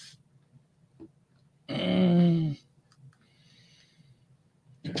 6.5. I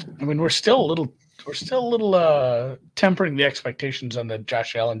mean, we're still a little tempering the expectations on the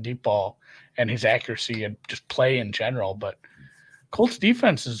Josh Allen deep ball and his accuracy and just play in general. But Colts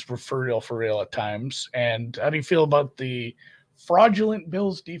defense is for real at times. And how do you feel about the fraudulent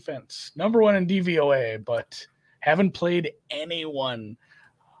Bills defense? Number 1 in DVOA, but haven't played anyone.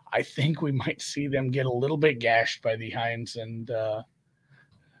 I think we might see them get a little bit gashed by the Hines and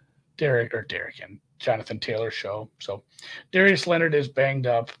Derek and Jonathan Taylor show. So Darius Leonard is banged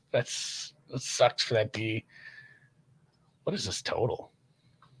up. That sucks for that D. What is this total?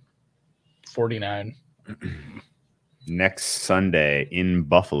 49. Next Sunday in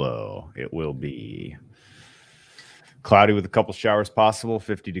Buffalo, it will be cloudy with a couple showers possible,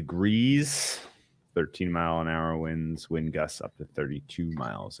 50 degrees, 13-mile-an-hour winds, wind gusts up to 32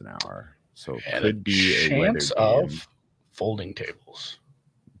 miles an hour. So it could be a chance of folding tables.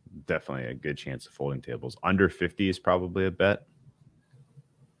 Definitely a good chance of folding tables. Under 50 is probably a bet.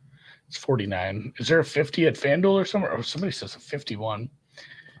 It's 49. Is there a 50 at FanDuel or somewhere? Oh, somebody says a 51.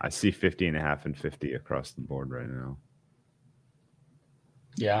 I see 50.5 and 50 across the board right now.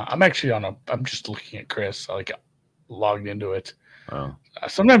 Yeah, I'm actually I'm just looking at Chris. I logged into it. Oh.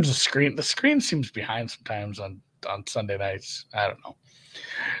 Sometimes the screen seems behind sometimes on Sunday nights. I don't know.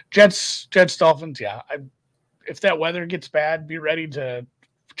 Jets, Dolphins. Yeah. If that weather gets bad, be ready to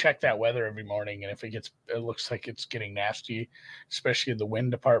check that weather every morning. And if it looks like it's getting nasty, especially in the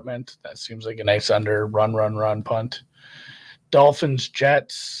wind department, that seems like a nice under run punt. Dolphins,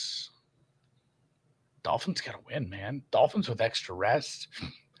 Jets. Dolphins got to win, man. Dolphins with extra rest.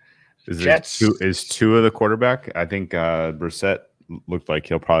 Jets is Tua the quarterback. I think Brissett looked like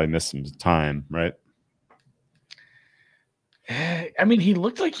he'll probably miss some time, right? I mean, he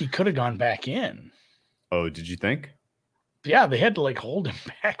looked like he could have gone back in. Oh, did you think? Yeah, they had to hold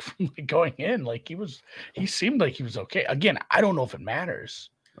him back from going in. He seemed like he was okay. Again, I don't know if it matters.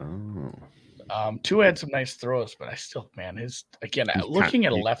 Oh. Tua had some nice throws, but I still, man, looking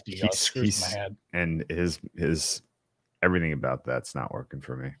at a lefty, screws my head. And his everything about that's not working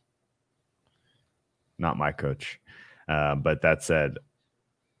for me. Not my coach. But that said,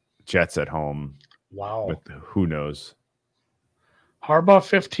 Jets at home. Wow. With who knows? Harbaugh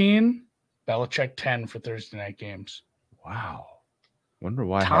 15, Belichick 10 for Thursday night games. Wow. Wonder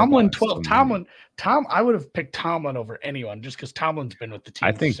why. Tomlin 12. I would have picked Tomlin over anyone just because Tomlin's been with the team.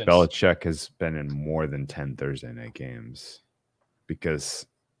 I think Belichick has been in more than 10 Thursday night games because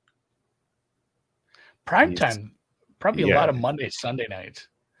prime time, probably a lot of Monday, Sunday nights.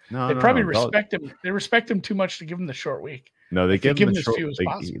 No, They no, probably no. respect him. They respect him too much to give him the short week. No, they give give him him a as short. few as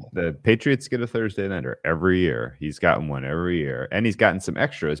possible. The Patriots get a Thursday nighter every year. He's gotten one every year, and he's gotten some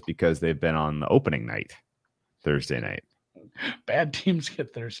extras because they've been on the opening night, Thursday night. Bad teams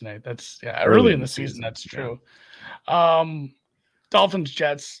get Thursday night. That's early in the season. That's true. Dolphins,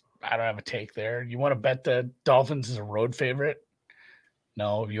 Jets. I don't have a take there. You want to bet the Dolphins is a road favorite?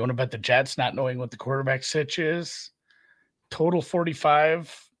 No. You want to bet the Jets, not knowing what the quarterback sitch is? Total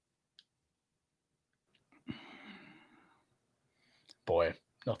 45. Boy,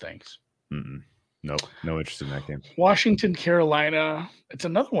 no thanks. Nope, no interest in that game. Washington, Carolina. It's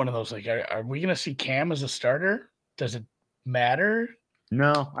another one of those. Like, are we going to see Cam as a starter? Does it matter?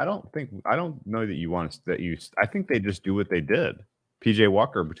 No, I don't know that you want to. I think they just do what they did. PJ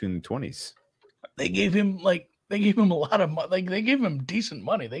Walker between the 20s. They gave him a lot of money. Like, they gave him decent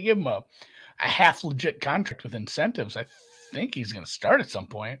money. They gave him a half legit contract with incentives. I think he's going to start at some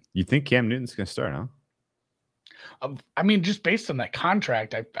point. You think Cam Newton's going to start, huh? I mean, just based on that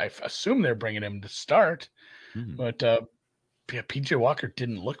contract, I assume they're bringing him to start. But PJ Walker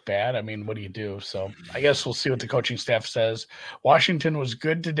didn't look bad. I mean, what do you do? So I guess we'll see what the coaching staff says. Washington was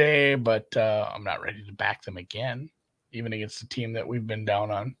good today, but I'm not ready to back them again, even against the team that we've been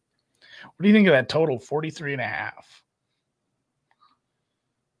down on. What do you think of that total?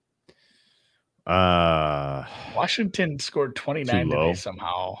 43.5. Washington scored 29 today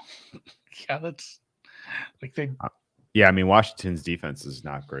somehow. Yeah, that's like they. Yeah, I mean, Washington's defense is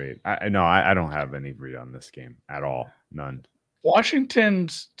not great. I don't have any read on this game at all. None.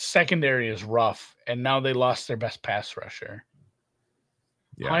 Washington's secondary is rough, and now they lost their best pass rusher.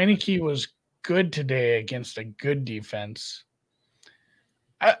 Yeah. Heineke was good today against a good defense.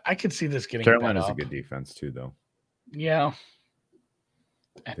 I could see this getting Carolina's a good defense too, though. Yeah.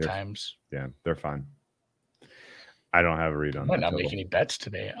 At times. Yeah, they're fine. I don't have a read on that. Might not make any bets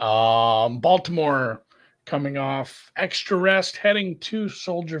today. Baltimore coming off extra rest, heading to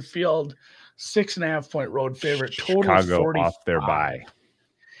Soldier Field, 6.5-point road favorite. Total Chicago 45. Off their bye.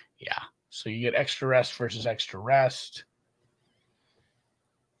 Yeah, so you get extra rest versus extra rest.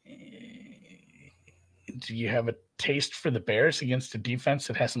 Do you have a taste for the Bears against a defense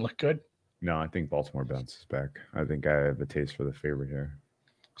that hasn't looked good? No, I think Baltimore bounces back. I think I have a taste for the favorite here.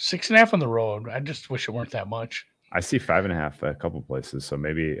 6.5 on the road. I just wish it weren't that much. I see 5.5 at a couple places, so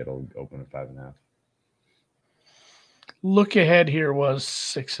maybe it'll open at 5.5. Look ahead here was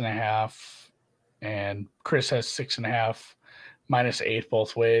 6.5, and Chris has 6.5, -8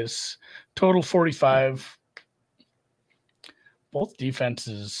 both ways. Total 45. Both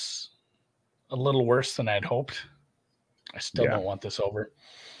defenses a little worse than I'd hoped. I still don't want this over.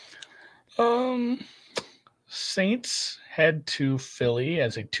 Saints head to Philly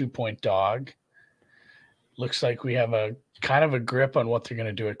as a 2-point dog. Looks like we have a kind of a grip on what they're going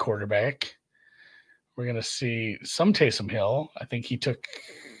to do at quarterback. We're going to see some Taysom Hill. I think he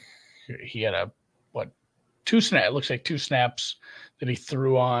had 2 snaps. It looks like 2 snaps that he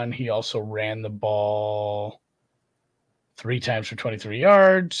threw on. He also ran the ball 3 times for 23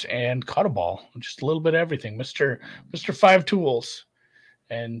 yards and caught a ball. Just a little bit of everything. Mr. 5 tools.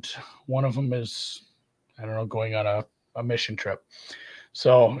 And one of them is, I don't know, going on a mission trip.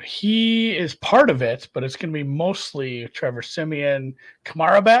 So he is part of it, but it's going to be mostly Trevor Siemian.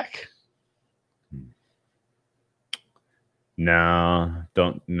 Kamara back? No,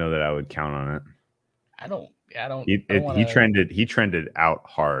 don't know that I would count on it. I don't. He trended out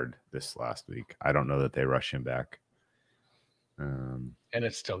hard this last week. I don't know that they rush him back. And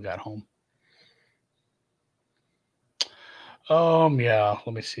it still got home. Yeah.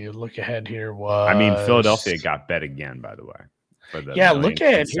 Let me see. Look ahead here Philadelphia got bet again, by the way. Look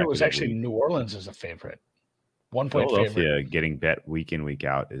ahead here was actually New Orleans as a favorite. 1-point Philadelphia favorite. Getting bet week in, week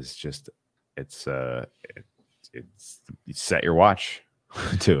out is just it's you set your watch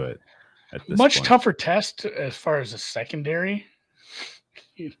to it. At this Much point. tougher test as far as a secondary.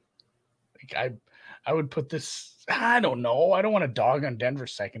 I would put this. I don't know. I don't want to dog on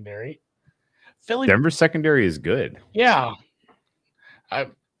Denver's secondary. Denver's secondary is good. Yeah.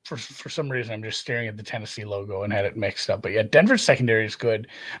 For some reason, I'm just staring at the Tennessee logo and had it mixed up. But yeah, Denver's secondary is good.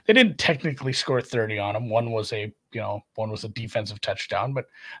 They didn't technically score 30 on them. One was a defensive touchdown, but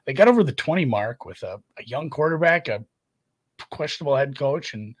they got over the 20 mark with a young quarterback, a questionable head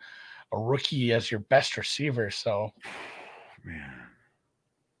coach, and a rookie as your best receiver. So, man,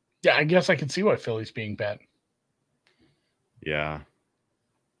 yeah, I guess I can see why Philly's being bet. Yeah.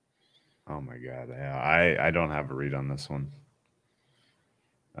 Oh my God. Yeah, I don't have a read on this one.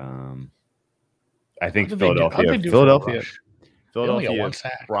 I think Philadelphia. Philadelphia one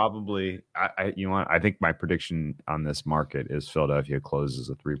sack. probably. I think my prediction on this market is Philadelphia closes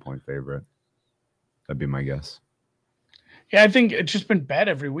a 3-point favorite. That'd be my guess. Yeah, I think it's just been bad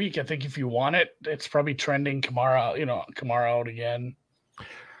every week. I think if you want it, it's probably trending Kamara out again.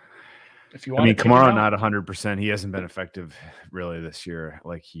 If you want, Kamara not 100%. He hasn't been effective really this year,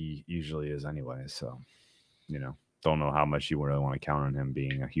 like he usually is anyway. So, don't know how much you really want to count on him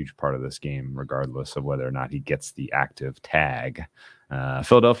being a huge part of this game, regardless of whether or not he gets the active tag.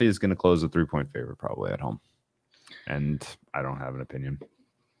 Philadelphia is going to close a 3-point favorite probably at home, and I don't have an opinion.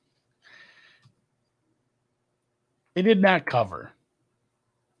 They did not cover.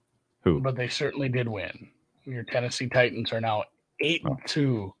 Who? But they certainly did win. Your Tennessee Titans are now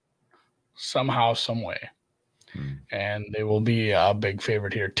 8-2 somehow, some way. And they will be a big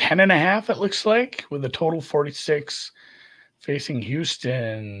favorite here. 10.5, it looks like, with a total 46 facing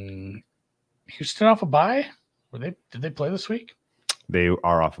Houston. Houston off a bye? Did they play this week? They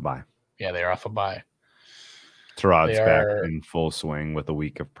are off a bye. Yeah, they are off a bye. Terod's back in full swing with a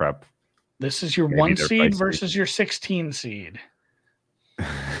week of prep. This is your 1 seed versus your 16 seed.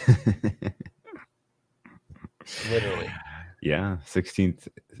 Literally. Yeah, 16th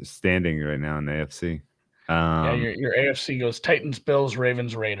standing right now in the AFC. Your AFC goes Titans, Bills,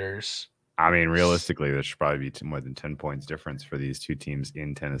 Ravens, Raiders. Realistically, there should probably be more than 10 points difference for these two teams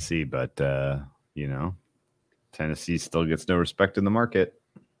in Tennessee, but Tennessee still gets no respect in the market.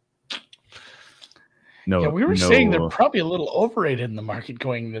 No, we were saying they're probably a little overrated in the market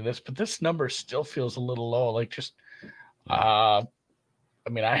going into this, but this number still feels a little low. Like I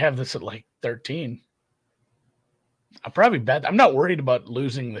have this at like 13. I'll probably bet. I'm not worried about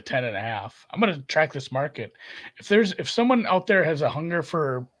losing the 10.5. I'm going to track this market. If someone out there has a hunger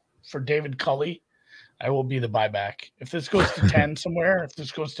for David Culley, I will be the buyback. If this goes to 10 somewhere, if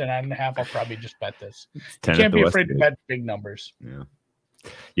this goes to 9.5, I'll probably just bet this. You can't be afraid to bet big numbers.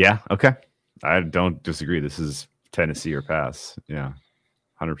 Yeah. Okay. I don't disagree. This is Tennessee or pass. Yeah.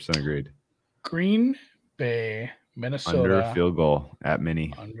 100% agreed. Green Bay, Minnesota. Under a field goal at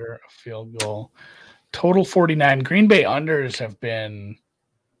Mini. Under a field goal. Total 49. Green Bay unders have been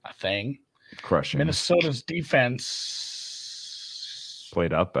a thing. Crushing. Minnesota's defense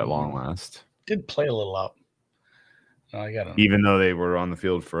played up at long last. Did play a little up. No, even though they were on the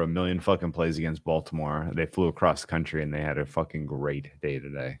field for a million fucking plays against Baltimore, they flew across the country and they had a fucking great day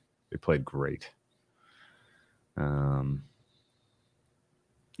today. They played great.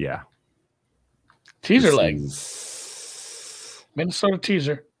 Yeah. Teaser leg. Minnesota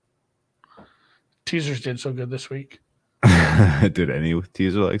teaser. Teasers did so good this week. Did any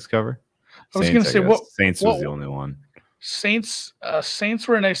teaser legs cover? I was going to say Saints was the only one. Saints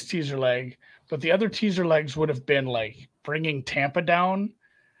were a nice teaser leg, but the other teaser legs would have been like bringing Tampa down.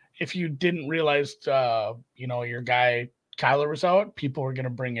 If you didn't realize, your guy Kyler was out, people were going to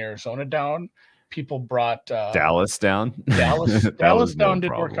bring Arizona down. People brought Dallas down. Dallas down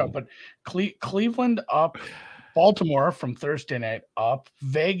did work out, but Cleveland up. Baltimore from Thursday night up.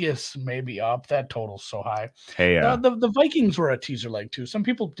 Vegas maybe up. That total's so high. Hey, the Vikings were a teaser leg too. Some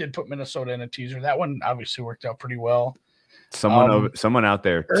people did put Minnesota in a teaser. That one obviously worked out pretty well. Someone out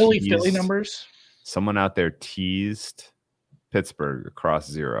there early Philly numbers. Someone out there teased Pittsburgh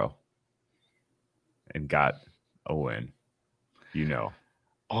across 0 and got a win.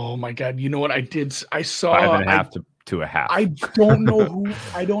 Oh my God! You know what I did? I saw 5.5 to a half. I don't know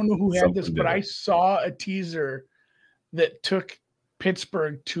who had this, but I saw a teaser that took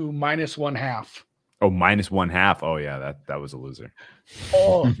Pittsburgh to -1/2. Oh, -1/2. Oh yeah, that was a loser.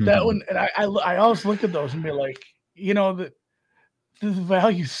 Oh, that one. And I always look at those and be like, the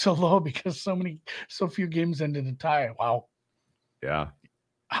value is so low because so few games ended a tie. Wow. Yeah.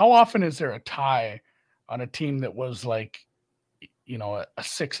 How often is there a tie on a team that was like, a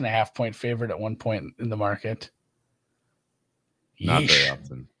 6.5 point favorite at one point in the market? Not very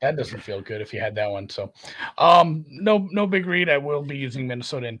often. That doesn't feel good if you had that one. So, no big read. I will be using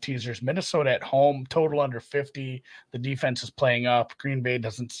Minnesota in teasers. Minnesota at home, total under 50. The defense is playing up. Green Bay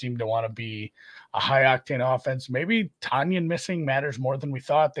doesn't seem to want to be a high octane offense. Maybe Tanyan missing matters more than we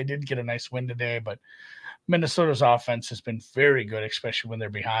thought. They did get a nice win today, but Minnesota's offense has been very good, especially when they're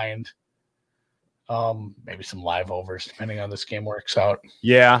behind. Maybe some live overs, depending on how this game works out.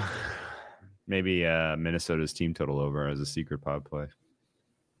 Yeah. Maybe Minnesota's team total over as a secret pod play.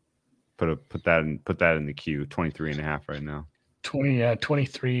 Put that in the queue. 23.5 right now.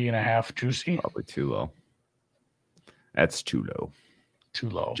 23.5 juicy. Probably too low. That's too low. Too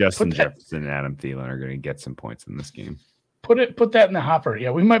low. Justin Jefferson and Adam Thielen are going to get some points in this game. Put that in the hopper.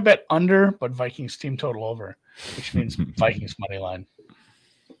 Yeah, we might bet under, but Vikings team total over, which means Vikings money line.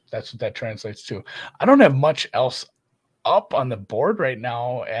 That's what that translates to. I don't have much else up on the board right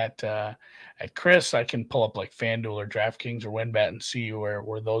now at Chris. I can pull up like FanDuel or DraftKings or WinBet and see where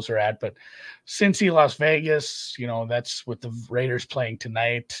those are at. But Cincy, Las Vegas, that's with the Raiders playing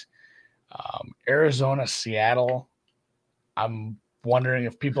tonight. Arizona, Seattle. I'm wondering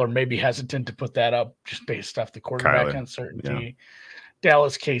if people are maybe hesitant to put that up just based off the quarterback uncertainty. Yeah.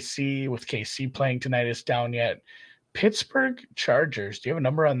 Dallas, KC, with KC playing tonight, is down yet. Pittsburgh Chargers. Do you have a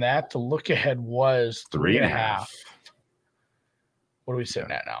number on that? The look ahead was 3.5. What are we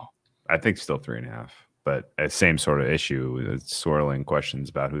sitting at now? I think still 3.5, but same sort of issue. It's swirling questions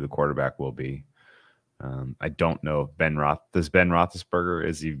about who the quarterback will be. I don't know. Ben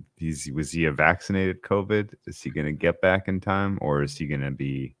Roethlisberger, was he a vaccinated COVID? Is he going to get back in time, or is he going to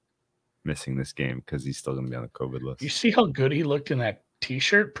be missing this game because he's still going to be on the COVID list? You see how good he looked in that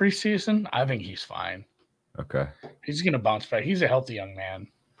T-shirt preseason? I think he's fine. Okay. He's going to bounce back. He's a healthy young man.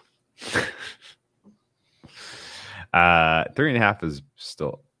 3.5 is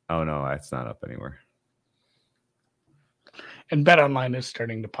still. Oh no, it's not up anywhere. And BetOnline is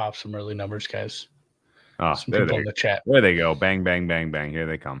starting to pop some early numbers, guys. Oh, some people in the chat. There they go. Bang, bang, bang, bang. Here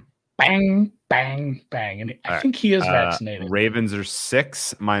they come. Bang, bang, bang. And I think he is vaccinated. Ravens are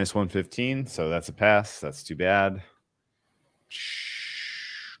 6 minus 115. So that's a pass. That's too bad.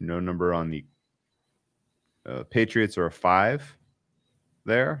 No number on the Patriots are a 5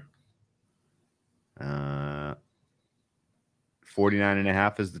 there.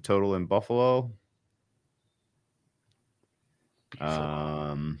 49.5 is the total in Buffalo.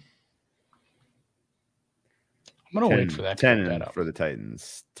 I'm going to wait for that. 10 for the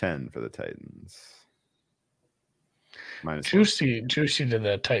Titans. 10 for the Titans. Minus juicy to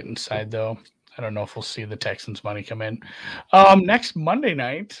the Titans side, though. I don't know if we'll see the Texans money come in. Next Monday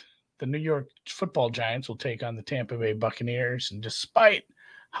night, the New York Football Giants will take on the Tampa Bay Buccaneers. And despite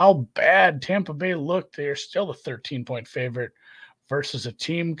how bad Tampa Bay looked, they are still the 13-point favorite versus a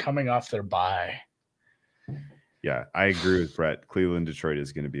team coming off their bye. Yeah, I agree with Brett. Cleveland, Detroit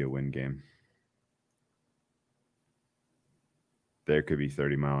is going to be a win game. There could be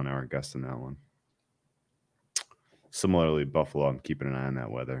 30-mile-an-hour gusts in that one. Similarly, Buffalo, I'm keeping an eye on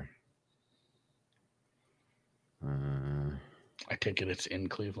that weather. I take it it's in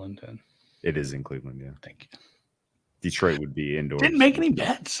Cleveland then. It is in Cleveland, yeah. Thank you. Detroit would be indoors. Didn't make any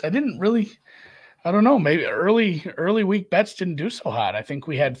bets. I don't know. Maybe early week bets didn't do so hot. I think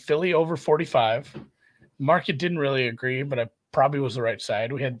we had Philly over 45. Market didn't really agree, but I probably was the right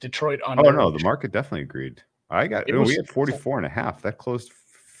side. We had Detroit under. Oh, no, the market definitely agreed. We had 44.5. That closed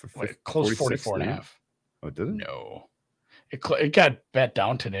closed 44.5. Oh, did it? No. It got bet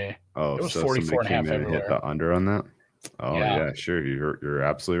down today. Oh, it was so 44.5 everywhere. Hit the under on that? Oh, yeah, sure. You're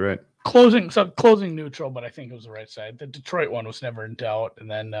absolutely right. Closing neutral, but I think it was the right side. The Detroit one was never in doubt.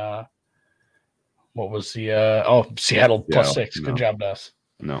 And then what was the Seattle plus 6. Good job, Dust.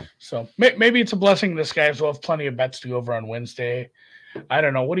 No. So maybe it's a blessing in disguise. We'll have plenty of bets to go over on Wednesday. I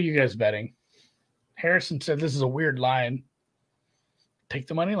don't know. What are you guys betting? Harrison said this is a weird line. Take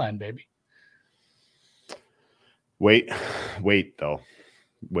the money line, baby. Wait though.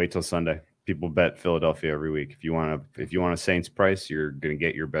 Wait till Sunday. People bet Philadelphia every week. If you want a Saints price, you're going to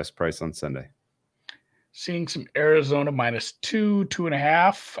get your best price on Sunday. Seeing some Arizona minus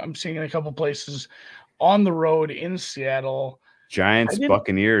 2.5. I'm seeing in a couple places on the road in Seattle. Giants,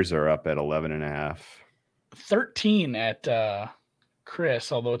 Buccaneers are up at 11.5. 13 at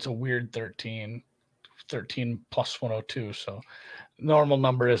Chris, although it's a weird 13. 13 plus 102. So normal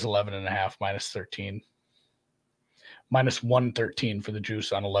number is 11.5 minus 13. Minus 113 for the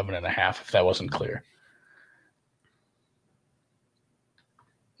juice on 11.5, if that wasn't clear.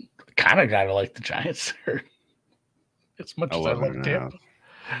 Kind of got to like the Giants there. As much as I love Tampa.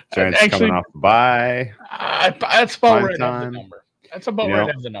 Giants coming off the bye. That's about right of the number. That's about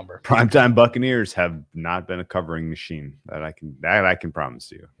right of the number. Primetime Buccaneers have not been a covering machine. That I can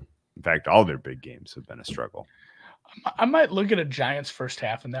promise you. In fact, all their big games have been a struggle. I might look at a Giants first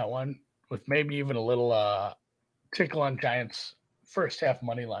half in that one with maybe even a little tickle on Giants first half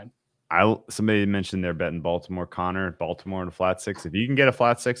money line. Somebody mentioned they're betting Baltimore in a flat 6. If you can get a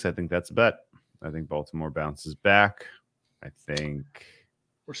flat 6, I think that's a bet. I think Baltimore bounces back. I think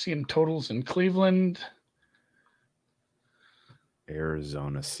we're seeing totals in Cleveland.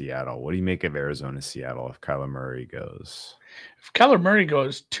 Arizona, Seattle. What do you make of Arizona, Seattle if Kyler Murray goes? If Kyler Murray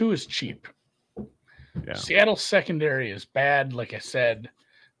goes, 2 is cheap. Yeah. Seattle's secondary is bad. Like I said,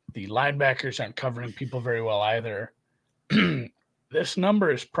 the linebackers aren't covering people very well either. This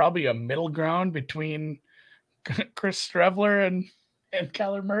number is probably a middle ground between Chris Streveler and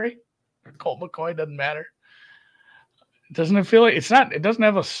Kyler Murray. Or Colt McCoy, doesn't matter. Doesn't it feel like it's not? It doesn't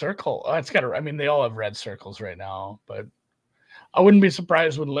have a circle. Oh, it's got. I mean, they all have red circles right now, but I wouldn't be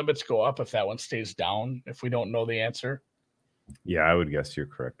surprised when limits go up if that one stays down. If we don't know the answer. Yeah, I would guess you're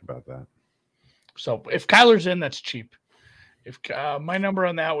correct about that. So if Kyler's in, that's cheap. If my number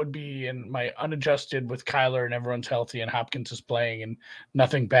on that would be in my unadjusted with Kyler and everyone's healthy and Hopkins is playing and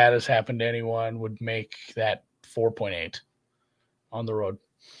nothing bad has happened to anyone, would make that 4.8 on the road.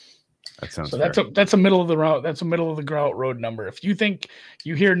 That sounds so fair. that's a middle of the road. That's a middle of the road number. If you think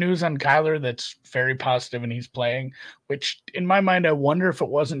you hear news on Kyler that's very positive and he's playing, which in my mind, I wonder if it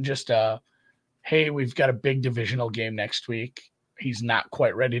wasn't just hey, we've got a big divisional game next week. He's not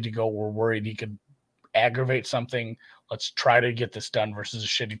quite ready to go. We're worried he could aggravate something. Let's try to get this done versus a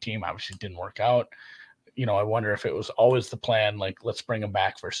shitty team. Obviously, it didn't work out. I wonder if it was always the plan, like, let's bring him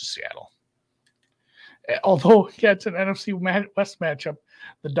back versus Seattle. Although, yeah, it's an NFC West matchup.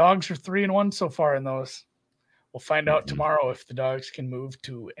 The Dogs are 3-1 so far in those. We'll find out tomorrow if the Dogs can move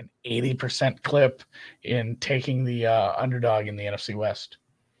to an 80% clip in taking the underdog in the NFC West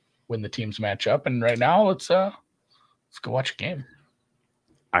when the teams match up. And right now, let's go watch a game.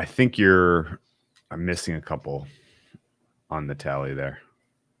 I think I'm missing a couple on the tally there.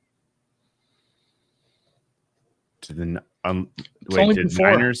 Did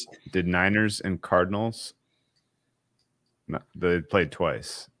Niners and Cardinals? No, they played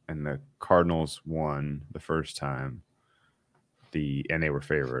twice, and the Cardinals won the first time. And they were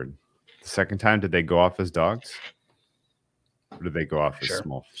favored. The second time, did they go off as dogs? Or did they go off as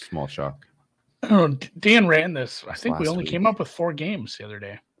small shock? I don't know. Dan ran this. I think we only came up with 4 games the other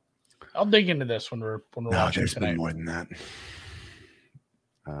day. I'll dig into this when we're watching there's tonight. Been more than that.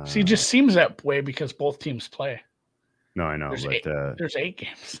 See, it just seems that way because both teams play. No, I know, there's 8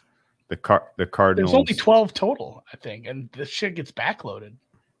 games. The Cardinals. There's only 12 total, I think, and the shit gets backloaded.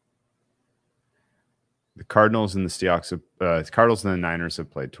 The Cardinals and the Seahawks, the Cardinals and the Niners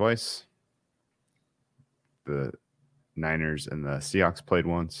have played twice. The Niners and the Seahawks played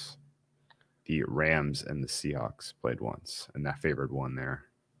once. The Rams and the Seahawks played once, and that favored one there.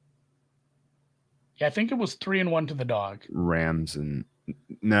 Yeah, I think it was 3-1 to the dog. Rams and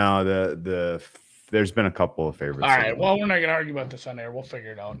no, there's been a couple of favorites. All right, well, we're not gonna argue about this on air. We'll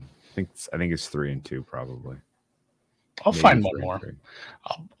figure it out. I think it's 3-2 probably. I'll find one more.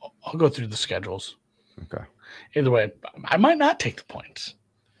 I'll go through the schedules. Okay. Either way, I might not take the points.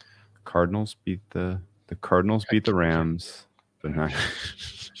 Cardinals beat the Rams. The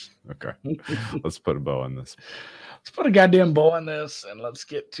Niners. Okay. Let's put a bow on this. Let's put a goddamn bow on this, and let's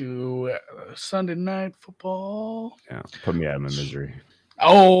get to Sunday night football. Yeah, put me out of my misery.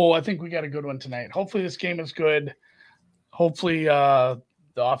 Oh, I think we got a good one tonight. Hopefully this game is good. Hopefully the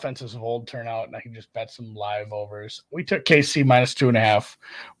offenses of old turn out, and I can just bet some live overs. We took KC -2.5.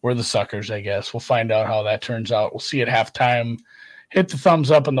 We're the suckers, I guess. We'll find out how that turns out. We'll see at halftime. Hit the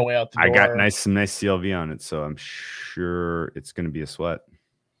thumbs up on the way out the door. I got some nice CLV on it, so I'm sure it's going to be a sweat.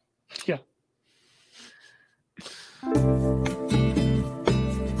 Yeah.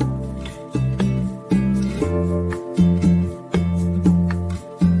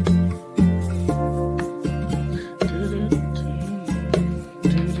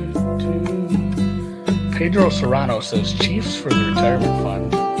 Pedro Serrano says Chiefs for the retirement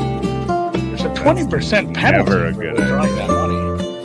fund. There's a 20% penalty never a good for drawing that